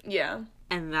down. Yeah.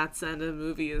 And that's the end of the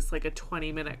movie, is, like, a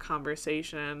 20-minute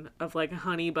conversation of, like,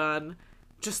 Honey Bun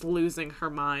just losing her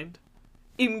mind.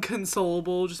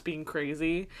 Inconsolable, just being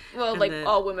crazy. Well, like,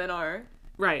 all women are.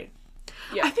 Right.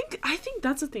 Yeah. I think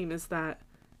that's the theme, is that,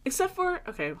 except for,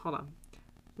 okay, hold on.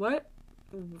 What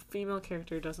female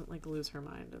character doesn't, like, lose her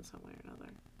mind in some way or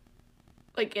another?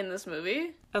 Like, in this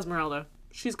movie? Esmeralda.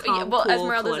 She's calm,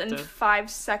 Esmeralda's collective. in 5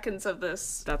 seconds of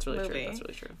this That's really movie. true. That's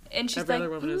really true. And she's Every like, other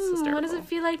woman is hysterical. What does it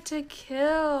feel like to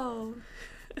kill?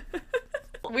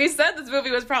 We said this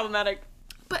movie was problematic.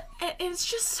 But it's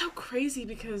just so crazy,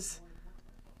 because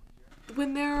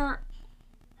when they're...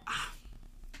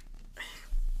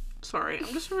 Sorry,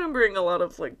 I'm just remembering a lot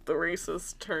of, like, the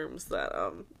racist terms that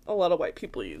a lot of white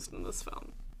people used in this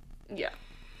film. Yeah.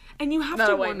 And you have Not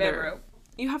to a white man wonder... wrote.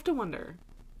 You have to wonder,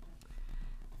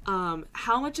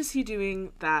 how much is he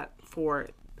doing that for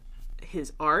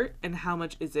his art, and how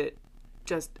much is it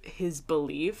just his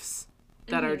beliefs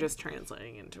that are just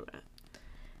translating into it?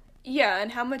 Yeah,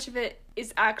 and how much of it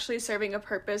is actually serving a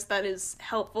purpose that is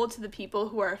helpful to the people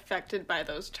who are affected by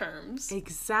those terms?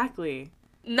 Exactly.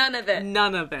 None of it.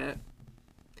 None of it.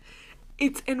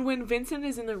 And when Vincent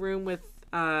is in the room with,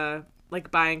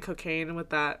 like, buying cocaine with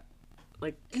that,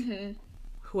 like,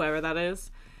 whoever that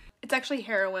is. It's actually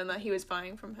heroin that he was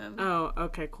buying from him. Oh,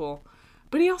 okay, cool.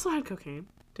 But he also had cocaine.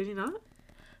 Did he not?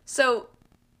 So,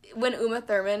 when Uma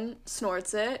Thurman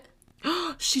snorts it...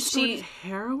 She snorted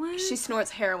heroin? She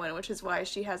snorts heroin, which is why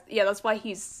she has... Yeah, that's why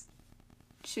he's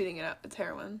shooting it up. It's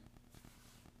heroin.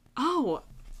 Oh,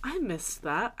 I missed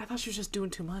that. I thought she was just doing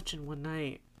too much in one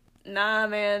night. Nah,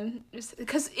 man.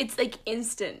 Because it's, like,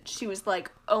 instant. She was like,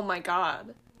 oh my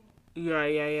god.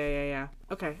 Yeah.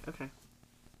 Okay.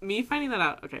 Me finding that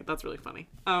out, okay, that's really funny.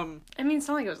 I mean, it's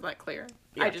not like it was that clear.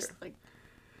 Yeah, I just, sure. like...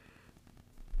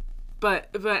 But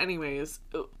anyways,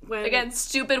 when... Again,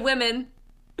 stupid women.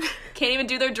 Can't even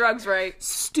do their drugs right.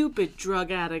 Stupid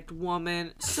drug addict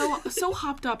woman. So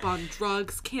hopped up on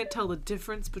drugs. Can't tell the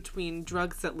difference between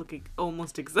drugs that look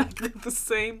almost exactly the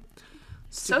same.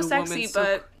 So Stupid sexy, woman,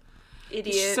 but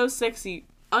idiot. She's so sexy.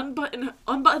 Unbutton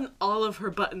all of her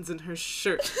buttons in her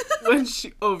shirt when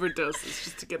she overdoses,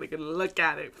 just to get a good look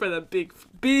at it for the big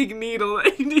needle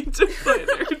that you need to put in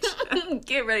her chest.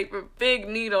 Get ready for big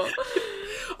needle.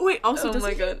 Oh, wait, also,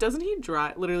 God. doesn't he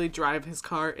literally drive his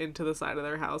car into the side of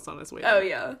their house on his way Oh, there?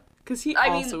 yeah. Because he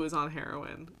also was on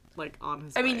heroin, like, on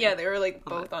his way. Yeah, they were, like,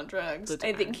 both on drugs.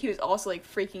 I think he was also, like,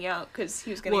 freaking out because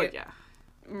he was gonna get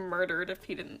murdered if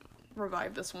he didn't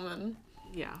revive this woman.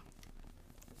 Yeah.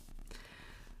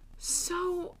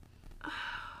 So,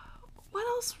 what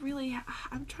else really...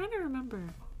 I'm trying to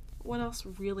remember what else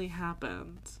really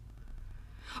happened.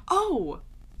 Oh!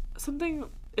 Something...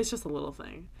 It's just a little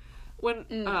thing. When,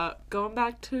 going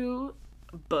back to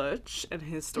Butch and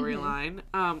his storyline,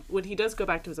 when he does go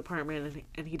back to his apartment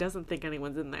and he doesn't think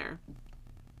anyone's in there,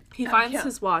 he finds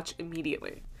his watch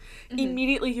immediately.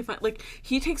 Immediately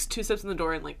he takes 2 steps in the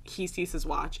door and, like, he sees his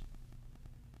watch.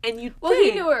 And he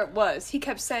knew where it was. He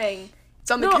kept saying... It's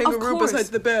on the kangaroo beside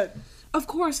the bed. Of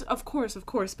course,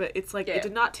 but it's like, it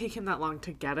did not take him that long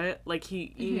to get it. Like, you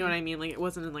know what I mean? Like, it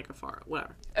wasn't in, like, a far,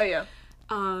 whatever. Oh, yeah.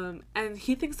 And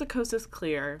he thinks the coast is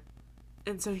clear,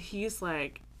 and so he's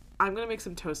like, I'm gonna make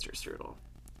some toaster strudel.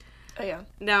 Oh, yeah.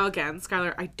 Now, again,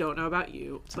 Skylar, I don't know about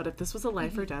you, but if this was a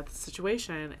life or death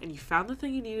situation, and you found the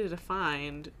thing you needed to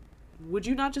find, would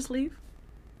you not just leave?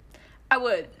 I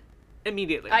would.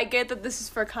 Immediately. I get that this is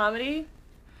for comedy,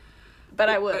 but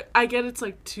I would. I get it's,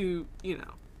 like, to, you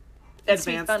know,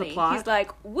 advance the plot. He's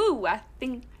like, woo, I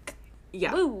think,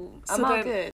 woo, I'm all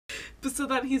good. So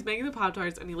then he's making the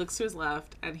Pop-Tarts, and he looks to his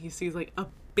left, and he sees, like, a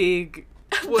big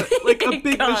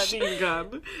machine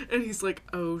gun. And he's like,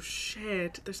 oh,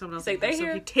 shit, there's someone else in here.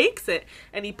 So he takes it,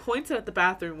 and he points it at the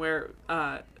bathroom where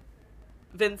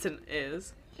Vincent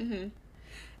is. Mm-hmm.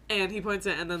 And he points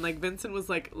it, and then, like, Vincent was,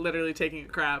 like, literally taking a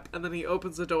crap, and then he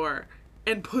opens the door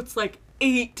and puts, like,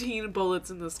 18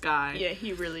 bullets in the sky. Yeah,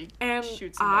 he really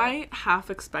shoots him. I half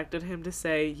expected him to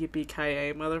say,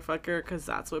 yippee-ki-yay, motherfucker, because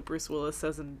that's what Bruce Willis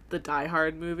says in the Die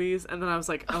Hard movies. And then I was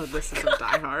like, oh, this isn't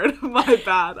Die Hard. My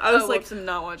bad. I was like, I'm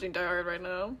not watching Die Hard right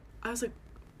now. I was like,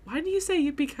 why didn't you say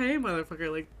yippee-ki-yay,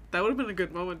 motherfucker? Like, that would have been a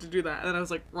good moment to do that. And then I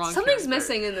was like, wrong Something's character.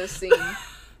 missing in this scene.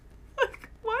 Like,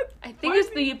 what? I think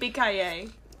it's the yippee-ki-yay.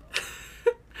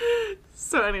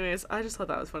 So anyways, I just thought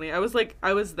that was funny. I was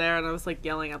there and I was like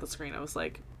yelling at the screen. I was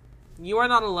like, you are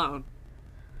not alone.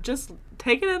 Just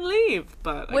take it and leave.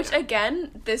 But Which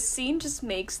again, this scene just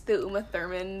makes the Uma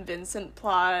Thurman Vincent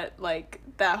plot, like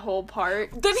that whole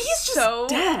part. Then he's just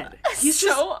dead. He's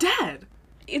just dead.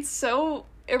 It's so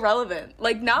irrelevant.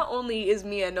 Like, not only is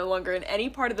Mia no longer in any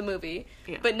part of the movie,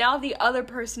 but now the other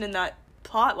person in that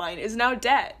plot line is now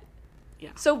dead. Yeah.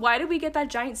 So why did we get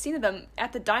that giant scene of them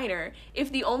at the diner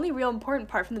if the only real important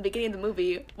part from the beginning of the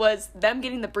movie was them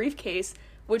getting the briefcase,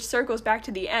 which circles back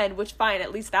to the end, which fine,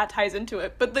 at least that ties into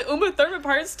it, but the Uma Thurman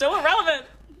part is still irrelevant.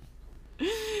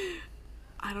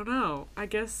 I don't know. I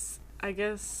guess I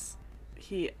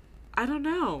don't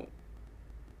know.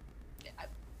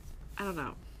 I don't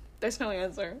know. There's no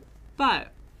answer.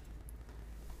 But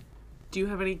do you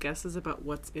have any guesses about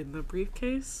what's in the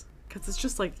briefcase? Because it's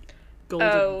just like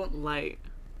golden light.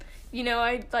 You know,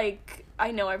 I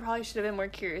know I probably should have been more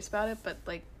curious about it, but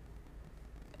like,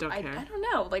 don't care. I don't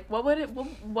know. Like, what would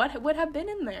have been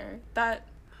in there that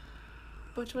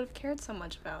Butch would have cared so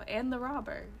much about? And the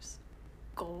robbers,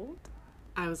 gold.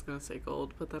 I was gonna say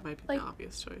gold, but that might be the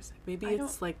obvious choice. Maybe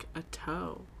it's like a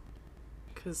toe,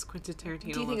 because Quentin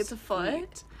Tarantino. Do you think it's a foot?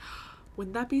 Feet.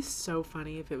 Wouldn't that be so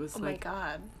funny if it was my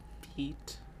God,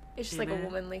 feet? It's just like a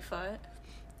womanly foot.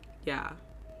 Yeah.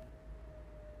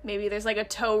 Maybe there's like a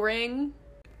toe ring.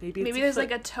 Maybe there's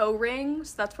like a toe ring,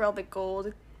 so that's where all the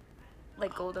gold,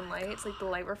 like golden lights, like the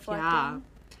light reflecting. Yeah.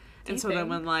 And so then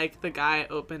when like the guy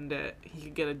opened it, he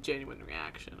could get a genuine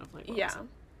reaction of like, what was it?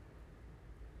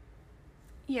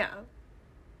 Yeah.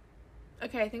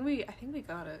 Okay, I think we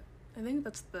got it. I think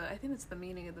that's the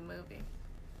meaning of the movie.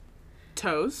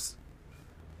 Toes?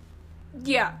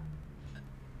 Yeah.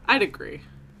 I'd agree.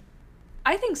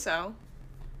 I think so.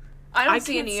 I don't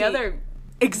see any other.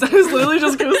 Exactly. I was literally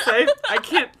just gonna say, I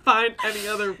can't find any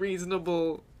other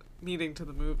reasonable meaning to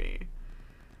the movie.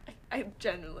 I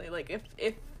genuinely, like,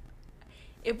 if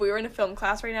we were in a film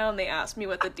class right now and they asked me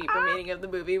what the deeper meaning of the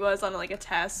movie was on, like, a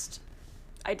test,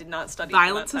 I did not study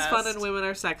Violence is test. fun and women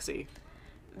are sexy.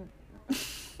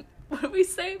 What do we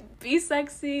say? Be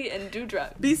sexy and do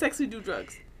drugs. Be sexy, do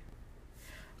drugs.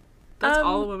 That's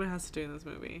all a woman has to do in this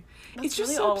movie. That's it's just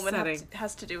really so all upsetting. a woman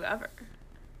has to do ever.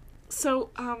 So,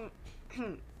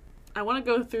 I want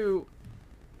to go through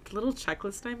the little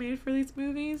checklist I made for these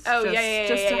movies. Oh, just, yeah.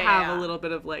 Just to have a little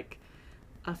bit of, like,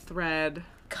 a thread.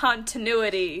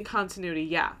 Continuity,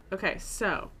 yeah. Okay,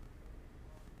 so,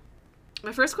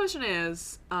 my first question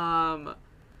is,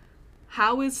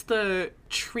 how is the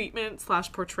treatment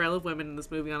 / portrayal of women in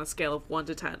this movie on a scale of 1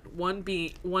 to 10? 1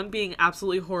 being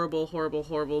absolutely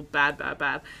horrible,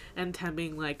 bad, and 10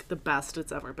 being, like, the best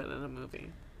it's ever been in a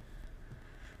movie.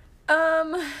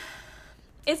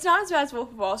 It's not as bad as Wolf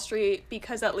of Wall Street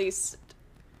because at least,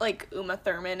 like, Uma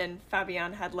Thurman and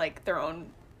Fabian had, like, their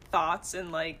own thoughts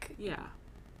and, like... Yeah.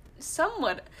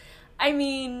 Somewhat... I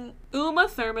mean... Uma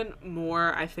Thurman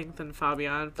more, I think, than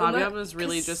Fabian. Fabian was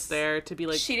really just there to be,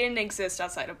 like... She didn't exist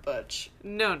outside of Butch.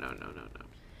 No.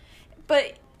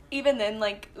 But even then,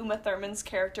 like, Uma Thurman's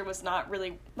character was not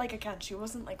really... Like, again, she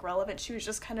wasn't, like, relevant. She was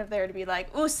just kind of there to be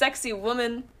like, ooh, sexy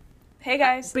woman. Hey,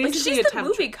 guys. Like, she's the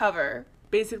movie cover.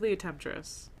 Basically a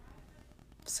temptress.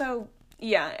 So,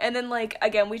 yeah. And then, like,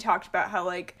 again, we talked about how,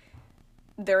 like,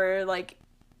 they're, like...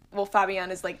 Well,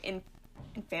 Fabian is, like,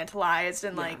 infantilized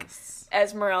and, like,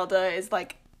 Esmeralda is,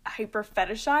 like, hyper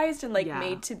fetishized and, like,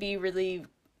 made to be really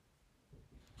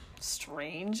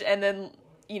strange. And then,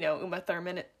 you know, Uma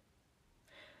Thurman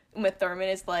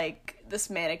is, like, this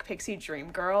manic pixie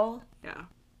dream girl. Yeah.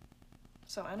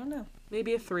 So, I don't know.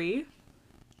 Maybe a 3?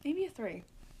 Maybe a 3.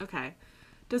 Okay.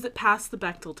 Does it pass the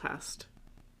Bechdel test?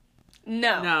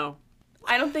 No.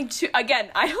 I don't think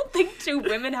two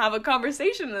women have a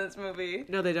conversation in this movie.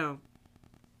 No, they don't.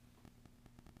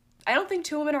 I don't think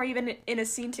two women are even in a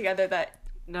scene together that...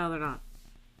 No, they're not.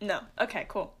 No. Okay,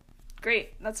 cool.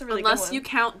 Great. That's a really good one. Unless you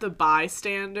count the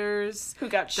bystanders... Who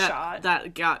got shot.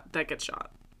 That get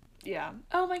shot. Yeah.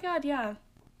 Oh my god, yeah.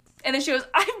 And then she goes,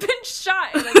 I've been shot!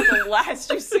 And that's the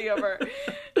last you see of her.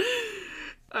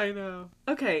 I know.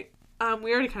 Okay,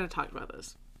 we already kind of talked about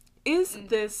this. Is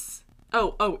this...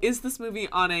 is this movie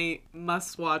on a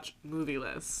must-watch movie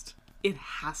list? It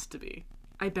has to be.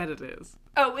 I bet it is.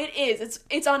 Oh, it is.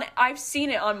 It's on... I've seen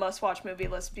it on must-watch movie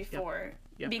lists before.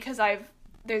 Yep. Because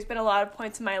there's been a lot of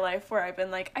points in my life where I've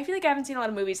been like, I feel like I haven't seen a lot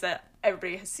of movies that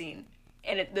everybody has seen.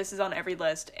 And this is on every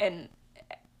list. And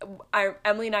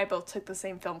Emily and I both took the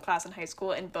same film class in high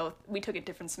school, and we took it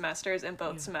different semesters, and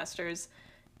both semesters,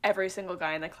 every single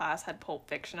guy in the class had Pulp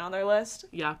Fiction on their list.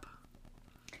 Yep.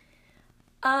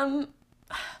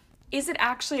 Is it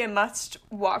actually a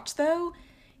must-watch, though?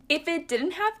 If it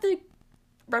didn't have the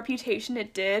reputation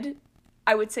it did,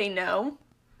 I would say no.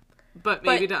 But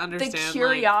maybe to understand, the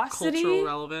curiosity, like, cultural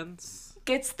relevance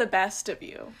gets the best of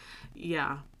you.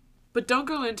 Yeah. But don't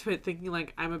go into it thinking,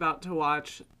 like, I'm about to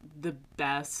watch the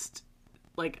best,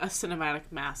 like, a cinematic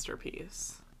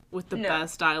masterpiece with the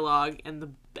best dialogue and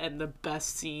the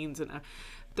best scenes. And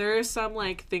there are some,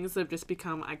 like, things that have just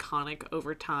become iconic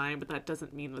over time, but that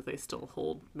doesn't mean that they still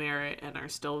hold merit and are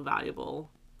still valuable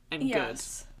and good.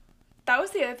 That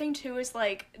was the other thing, too, is,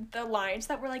 like, the lines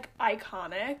that were, like,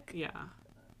 iconic. Yeah.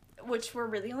 Which were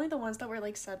really only the ones that were,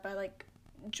 like, said by, like,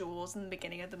 Jules in the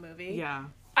beginning of the movie. Yeah.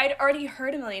 I'd already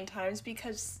heard a million times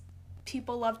because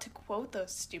people love to quote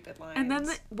those stupid lines. And then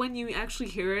when you actually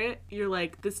hear it, you're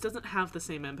like, this doesn't have the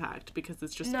same impact because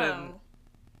it's just been,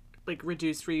 like,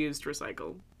 reduced, reused,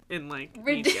 recycled in, like,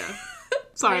 media.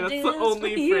 Sorry, that's the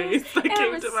only phrase that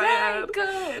came to my head.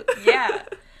 Yeah.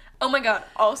 Oh my god.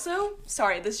 Also,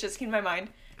 sorry, this just came to my mind.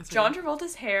 John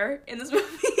Travolta's hair in this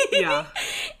movie. Yeah.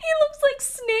 He looks like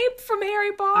Snape from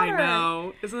Harry Potter. I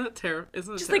know. Isn't it terrible? Just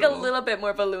terrible? Like a little bit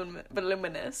more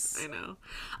voluminous. I know.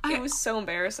 It was so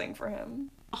embarrassing for him.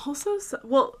 Also,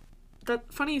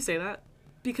 funny you say that,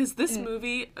 because this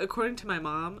movie, according to my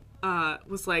mom,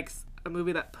 was like a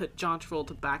movie that put John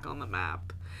Travolta back on the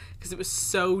map. Because it was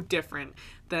so different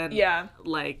than,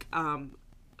 like,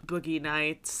 Boogie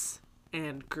Nights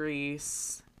and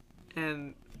Grease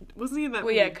and... Wasn't he in that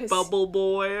movie, Bubble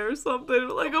Boy or something?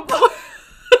 Like a boy.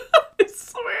 I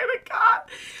swear to God.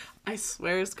 I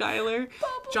swear, Skylar.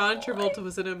 John Travolta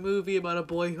was in a movie about a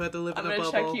boy who had to live in a bubble.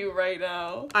 I'm gonna check you right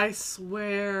now. I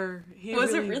swear.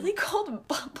 Was it really called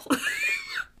Bubble?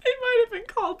 It might have been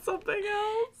called something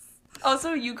else.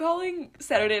 Also, you calling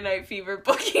Saturday Night Fever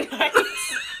Boogie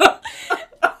Nights?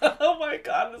 Oh my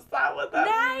god, is that what that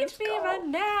Night Fever,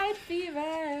 Night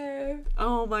Fever.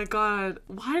 Oh my god.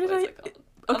 Why did What's it called?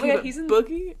 Okay, oh god, he's in...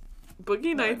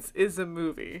 Boogie Nights is a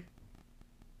movie.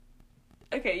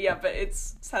 Okay, yeah, but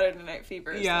it's Saturday Night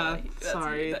Fever. Yeah,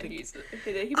 sorry. That he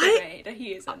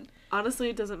is in. Honestly,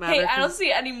 it doesn't matter. Hey, I don't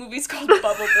see any movies called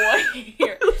Bubble Boy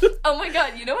here. Oh my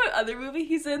god, you know what other movie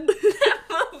he's in?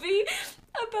 That movie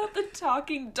About the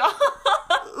talking dog.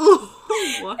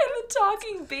 What? And the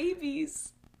talking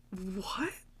babies.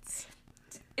 What?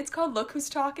 It's called Look Who's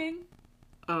Talking.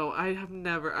 Oh, I have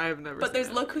never But seen there's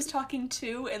it. Look Who's Talking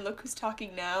 2 and Look Who's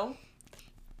Talking Now.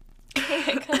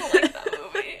 I kind of like that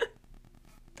movie.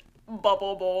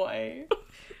 Bubble Boy.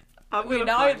 Wait,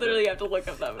 now I literally have to look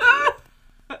up that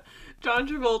movie. John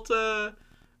Travolta,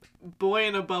 boy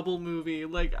in a bubble movie.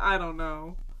 Like, I don't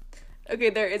know. Okay,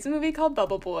 there is a movie called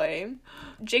Bubble Boy.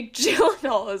 Jake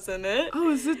Gyllenhaal is in it.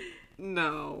 Oh, is it?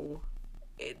 No.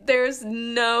 There's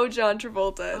no John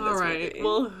Travolta in this Alright, movie.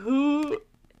 well, who?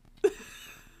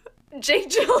 Jake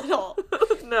Gyllenhaal.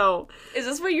 No. Is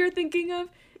this what you're thinking of?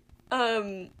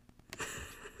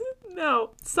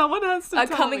 No. Someone has to A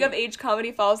tell coming me. of age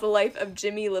comedy follows the life of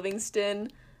Jimmy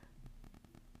Livingston,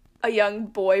 a young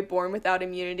boy born without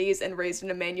immunities and raised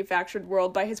in a manufactured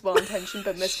world by his well-intentioned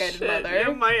but misguided Shit, mother.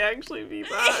 it might actually be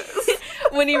that.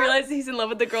 When he realizes he's in love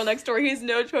with the girl next door, he has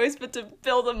no choice but to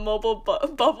build a mobile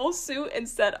bubble suit and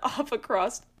set off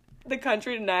across the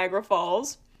country to Niagara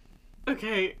Falls.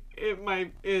 Okay,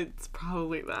 it's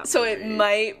probably that So movie. it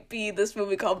might be this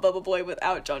movie called Bubble Boy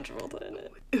without John Travolta in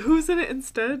it. Who's in it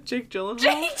instead? Jake Gyllenhaal?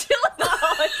 Jake Gyllenhaal!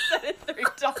 I said it 3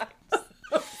 times.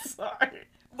 I'm sorry.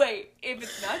 Wait, if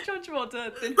it's not John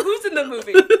Travolta, then who's in the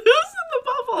movie? Who's in the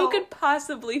bubble? Who could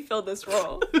possibly fill this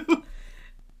role?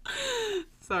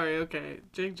 Sorry, okay.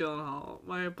 Jake Gyllenhaal.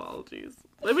 My apologies.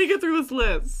 Let me get through this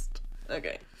list.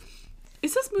 Okay.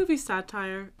 Is this movie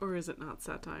satire or is it not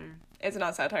satire? It's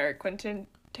not satire. Quentin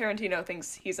Tarantino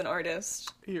thinks he's an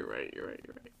artist. You're right.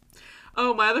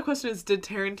 Oh, my other question is, did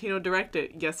Tarantino direct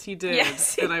it? Yes, he did.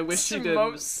 Yes, and I wish he didn't.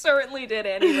 most certainly did,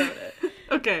 and he wrote it.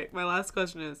 Okay, my last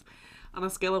question is, on a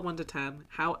scale of 1 to 10,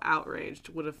 how outraged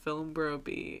would a film bro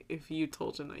be if you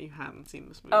told him that you hadn't seen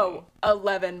this movie? Oh,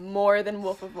 11. More than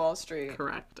Wolf of Wall Street.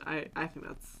 Correct. I think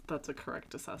that's a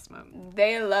correct assessment.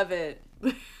 They love it.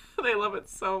 They love it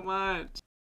so much.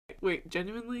 Wait,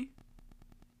 genuinely?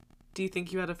 Do you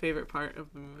think you had a favorite part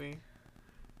of the movie?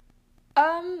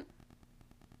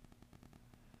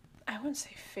 I wouldn't say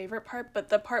favorite part, but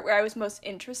the part where I was most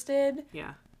interested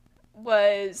Yeah.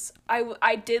 was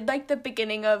I did like the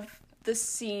beginning of the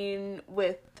scene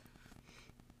with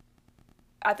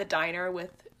at the diner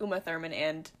with Uma Thurman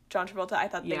and John Travolta. I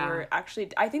thought they Yeah. were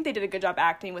actually, I think they did a good job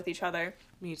acting with each other.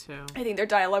 Me too. I think their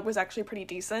dialogue was actually pretty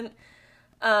decent.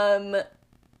 And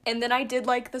then I did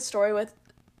like the story with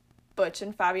Butch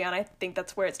and Fabian. I think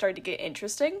that's where it started to get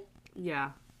interesting.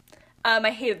 Yeah.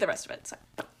 I hated the rest of it. So.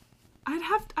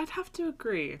 I'd have to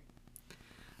agree.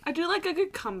 I do like a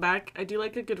good comeback. I do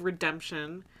like a good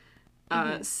redemption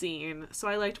scene. So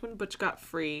I liked when Butch got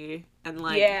free and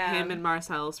like Yeah. him and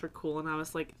Marcellus were cool and I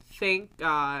was like, thank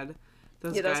God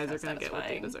those Yeah, that was guys are kinda gonna get what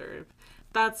they satisfying. deserve.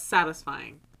 That's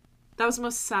satisfying. That was the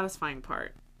most satisfying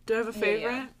part. Do I have a Yeah,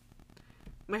 favorite? yeah.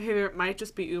 My favorite might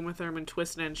just be Uma Thurman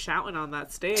twisting and shouting on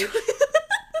that stage.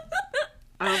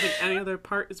 I don't think any other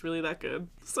part is really that good.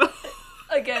 So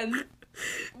Again,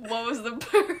 what was the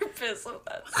purpose of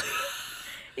that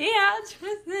scene? Yeah,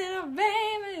 twisted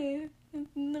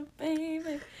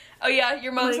baby. Oh yeah,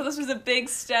 your mom said this was a big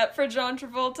step for John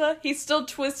Travolta. He still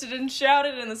twisted and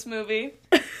shouted in this movie.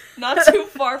 Not too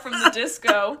far from the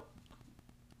disco.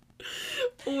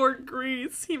 or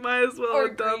Grease. He might as well Or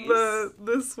have done Grease.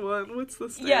 this one. What's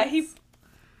this? Yeah, he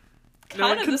No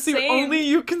one kind of can the see. same. Only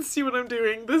you can see what I'm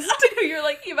doing. This. You're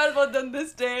like, he might as well have done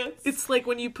this dance. It's like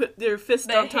when you put your fist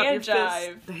The on top of your hand fist.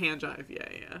 jive. The hand jive.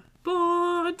 Yeah.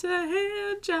 Born to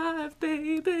hand jive,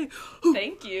 baby.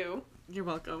 Thank you. You're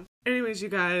welcome. Anyways, you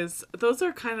guys, those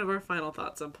are kind of our final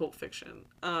thoughts on Pulp Fiction.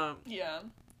 Yeah.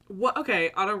 What?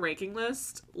 Okay, on a ranking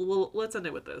list, let's end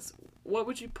it with this. What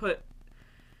would you put?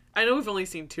 I know we've only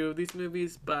seen 2 of these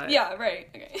movies, but Yeah, right.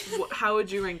 Okay. how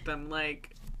would you rank them?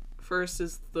 Like, first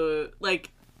is the, like,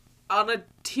 on a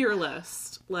tier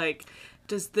list, like,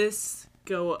 does this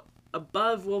go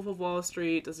above Wolf of Wall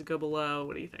Street? Does it go below?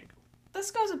 What do you think? This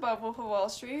goes above Wolf of Wall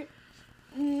Street.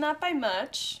 Not by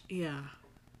much. Yeah.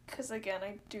 Because, again,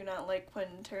 I do not like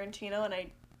Quentin Tarantino, and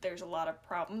there's a lot of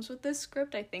problems with this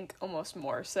script. I think almost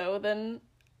more so than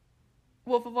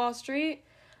Wolf of Wall Street.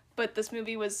 But this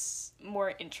movie was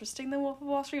more interesting than Wolf of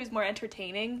Wall Street. It was more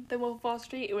entertaining than Wolf of Wall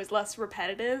Street. It was less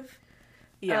repetitive.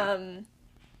 Yeah.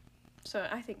 So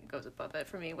I think it goes above it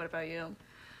for me. What about you?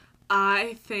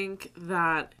 I think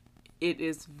that it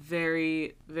is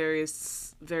very, very,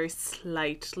 very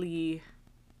slightly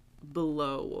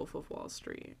below Wolf of Wall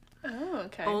Street. Oh,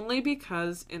 okay. Only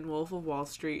because in Wolf of Wall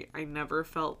Street, I never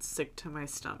felt sick to my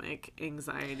stomach,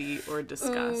 anxiety, or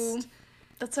disgust. Ooh,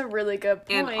 that's a really good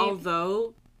point. And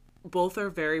although both are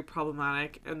very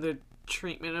problematic and the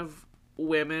treatment of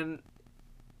women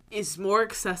is more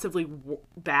excessively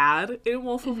bad in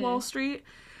Wolf of Wall Street,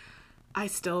 I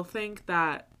still think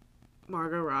that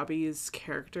Margot Robbie's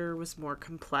character was more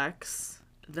complex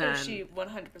than she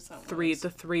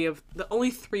 100% the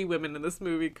only three women in this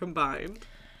movie combined.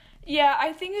 Yeah,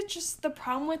 I think it's just the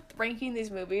problem with ranking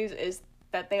these movies is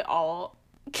that they all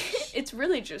it's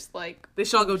really just like they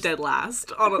should all go dead last.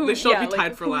 They should all be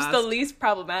tied for last. Who's the least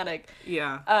problematic?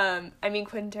 Yeah. I mean,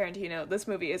 Quentin Tarantino, this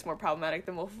movie is more problematic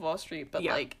than Wolf of Wall Street, but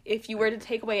like if you were to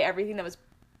take away everything that was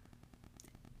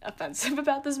offensive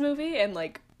about this movie and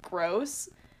like gross,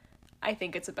 I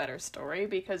think it's a better story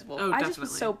because I just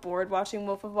was so bored watching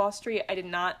Wolf of Wall Street. I did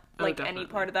not like any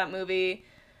part of that movie.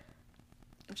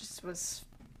 It just was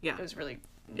it was really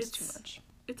too much.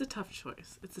 It's a tough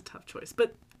choice.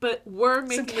 But we're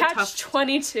making it's a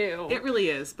catch-22. It really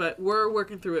is, but we're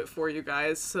working through it for you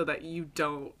guys so that you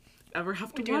don't ever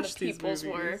have to watch these movies.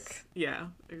 Work. Yeah,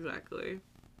 exactly.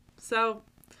 So,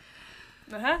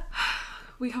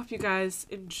 we hope you guys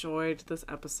enjoyed this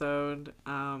episode.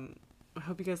 I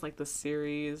hope you guys like this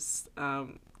series.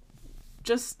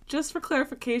 Just for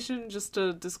clarification, just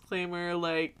a disclaimer,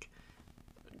 like,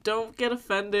 don't get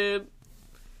offended.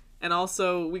 And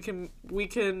also, we can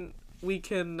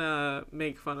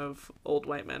make fun of old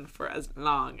white men for as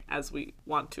long as we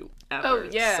want to ever. Oh,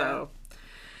 yeah. So,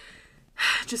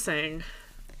 just saying.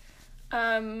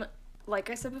 Like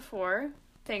I said before,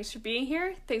 thanks for being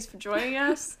here. Thanks for joining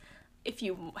us. If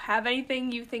you have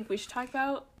anything you think we should talk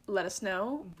about, let us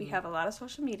know. We have a lot of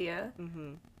social media.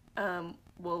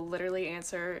 We'll literally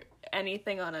answer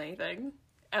anything on anything.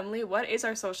 Emily, what is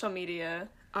our social media?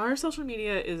 Our social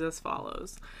media is as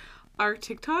follows. Our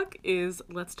TikTok is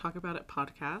Let's Talk About It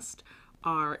Podcast.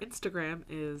 Our Instagram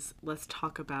is Let's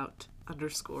Talk About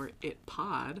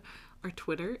 _it_pod. Our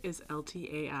Twitter is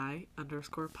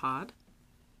LTAI_pod.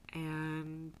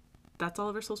 And that's all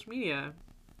of our social media.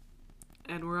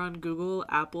 And we're on Google,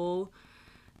 Apple,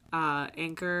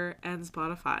 Anchor, and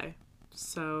Spotify.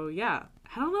 So yeah,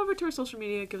 head on over to our social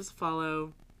media, give us a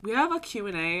follow. We have a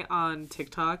Q&A on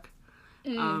TikTok.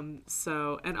 And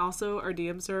also our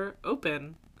DMs are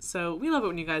open. So we love it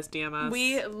when you guys DM us.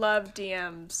 We love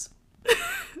DMs.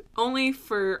 Only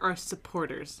for our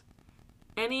supporters.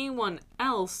 Anyone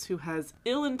else who has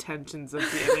ill intentions of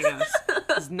DMing us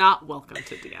is not welcome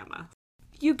to DM us.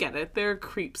 You get it. There are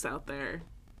creeps out there.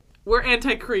 We're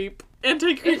anti-creep.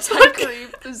 Anti-creep.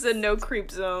 This is a no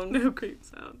creep zone. No creep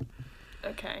zone.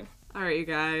 Okay. All right, you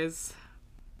guys.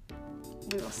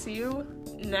 We will see you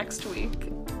next week.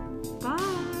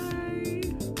 Bye.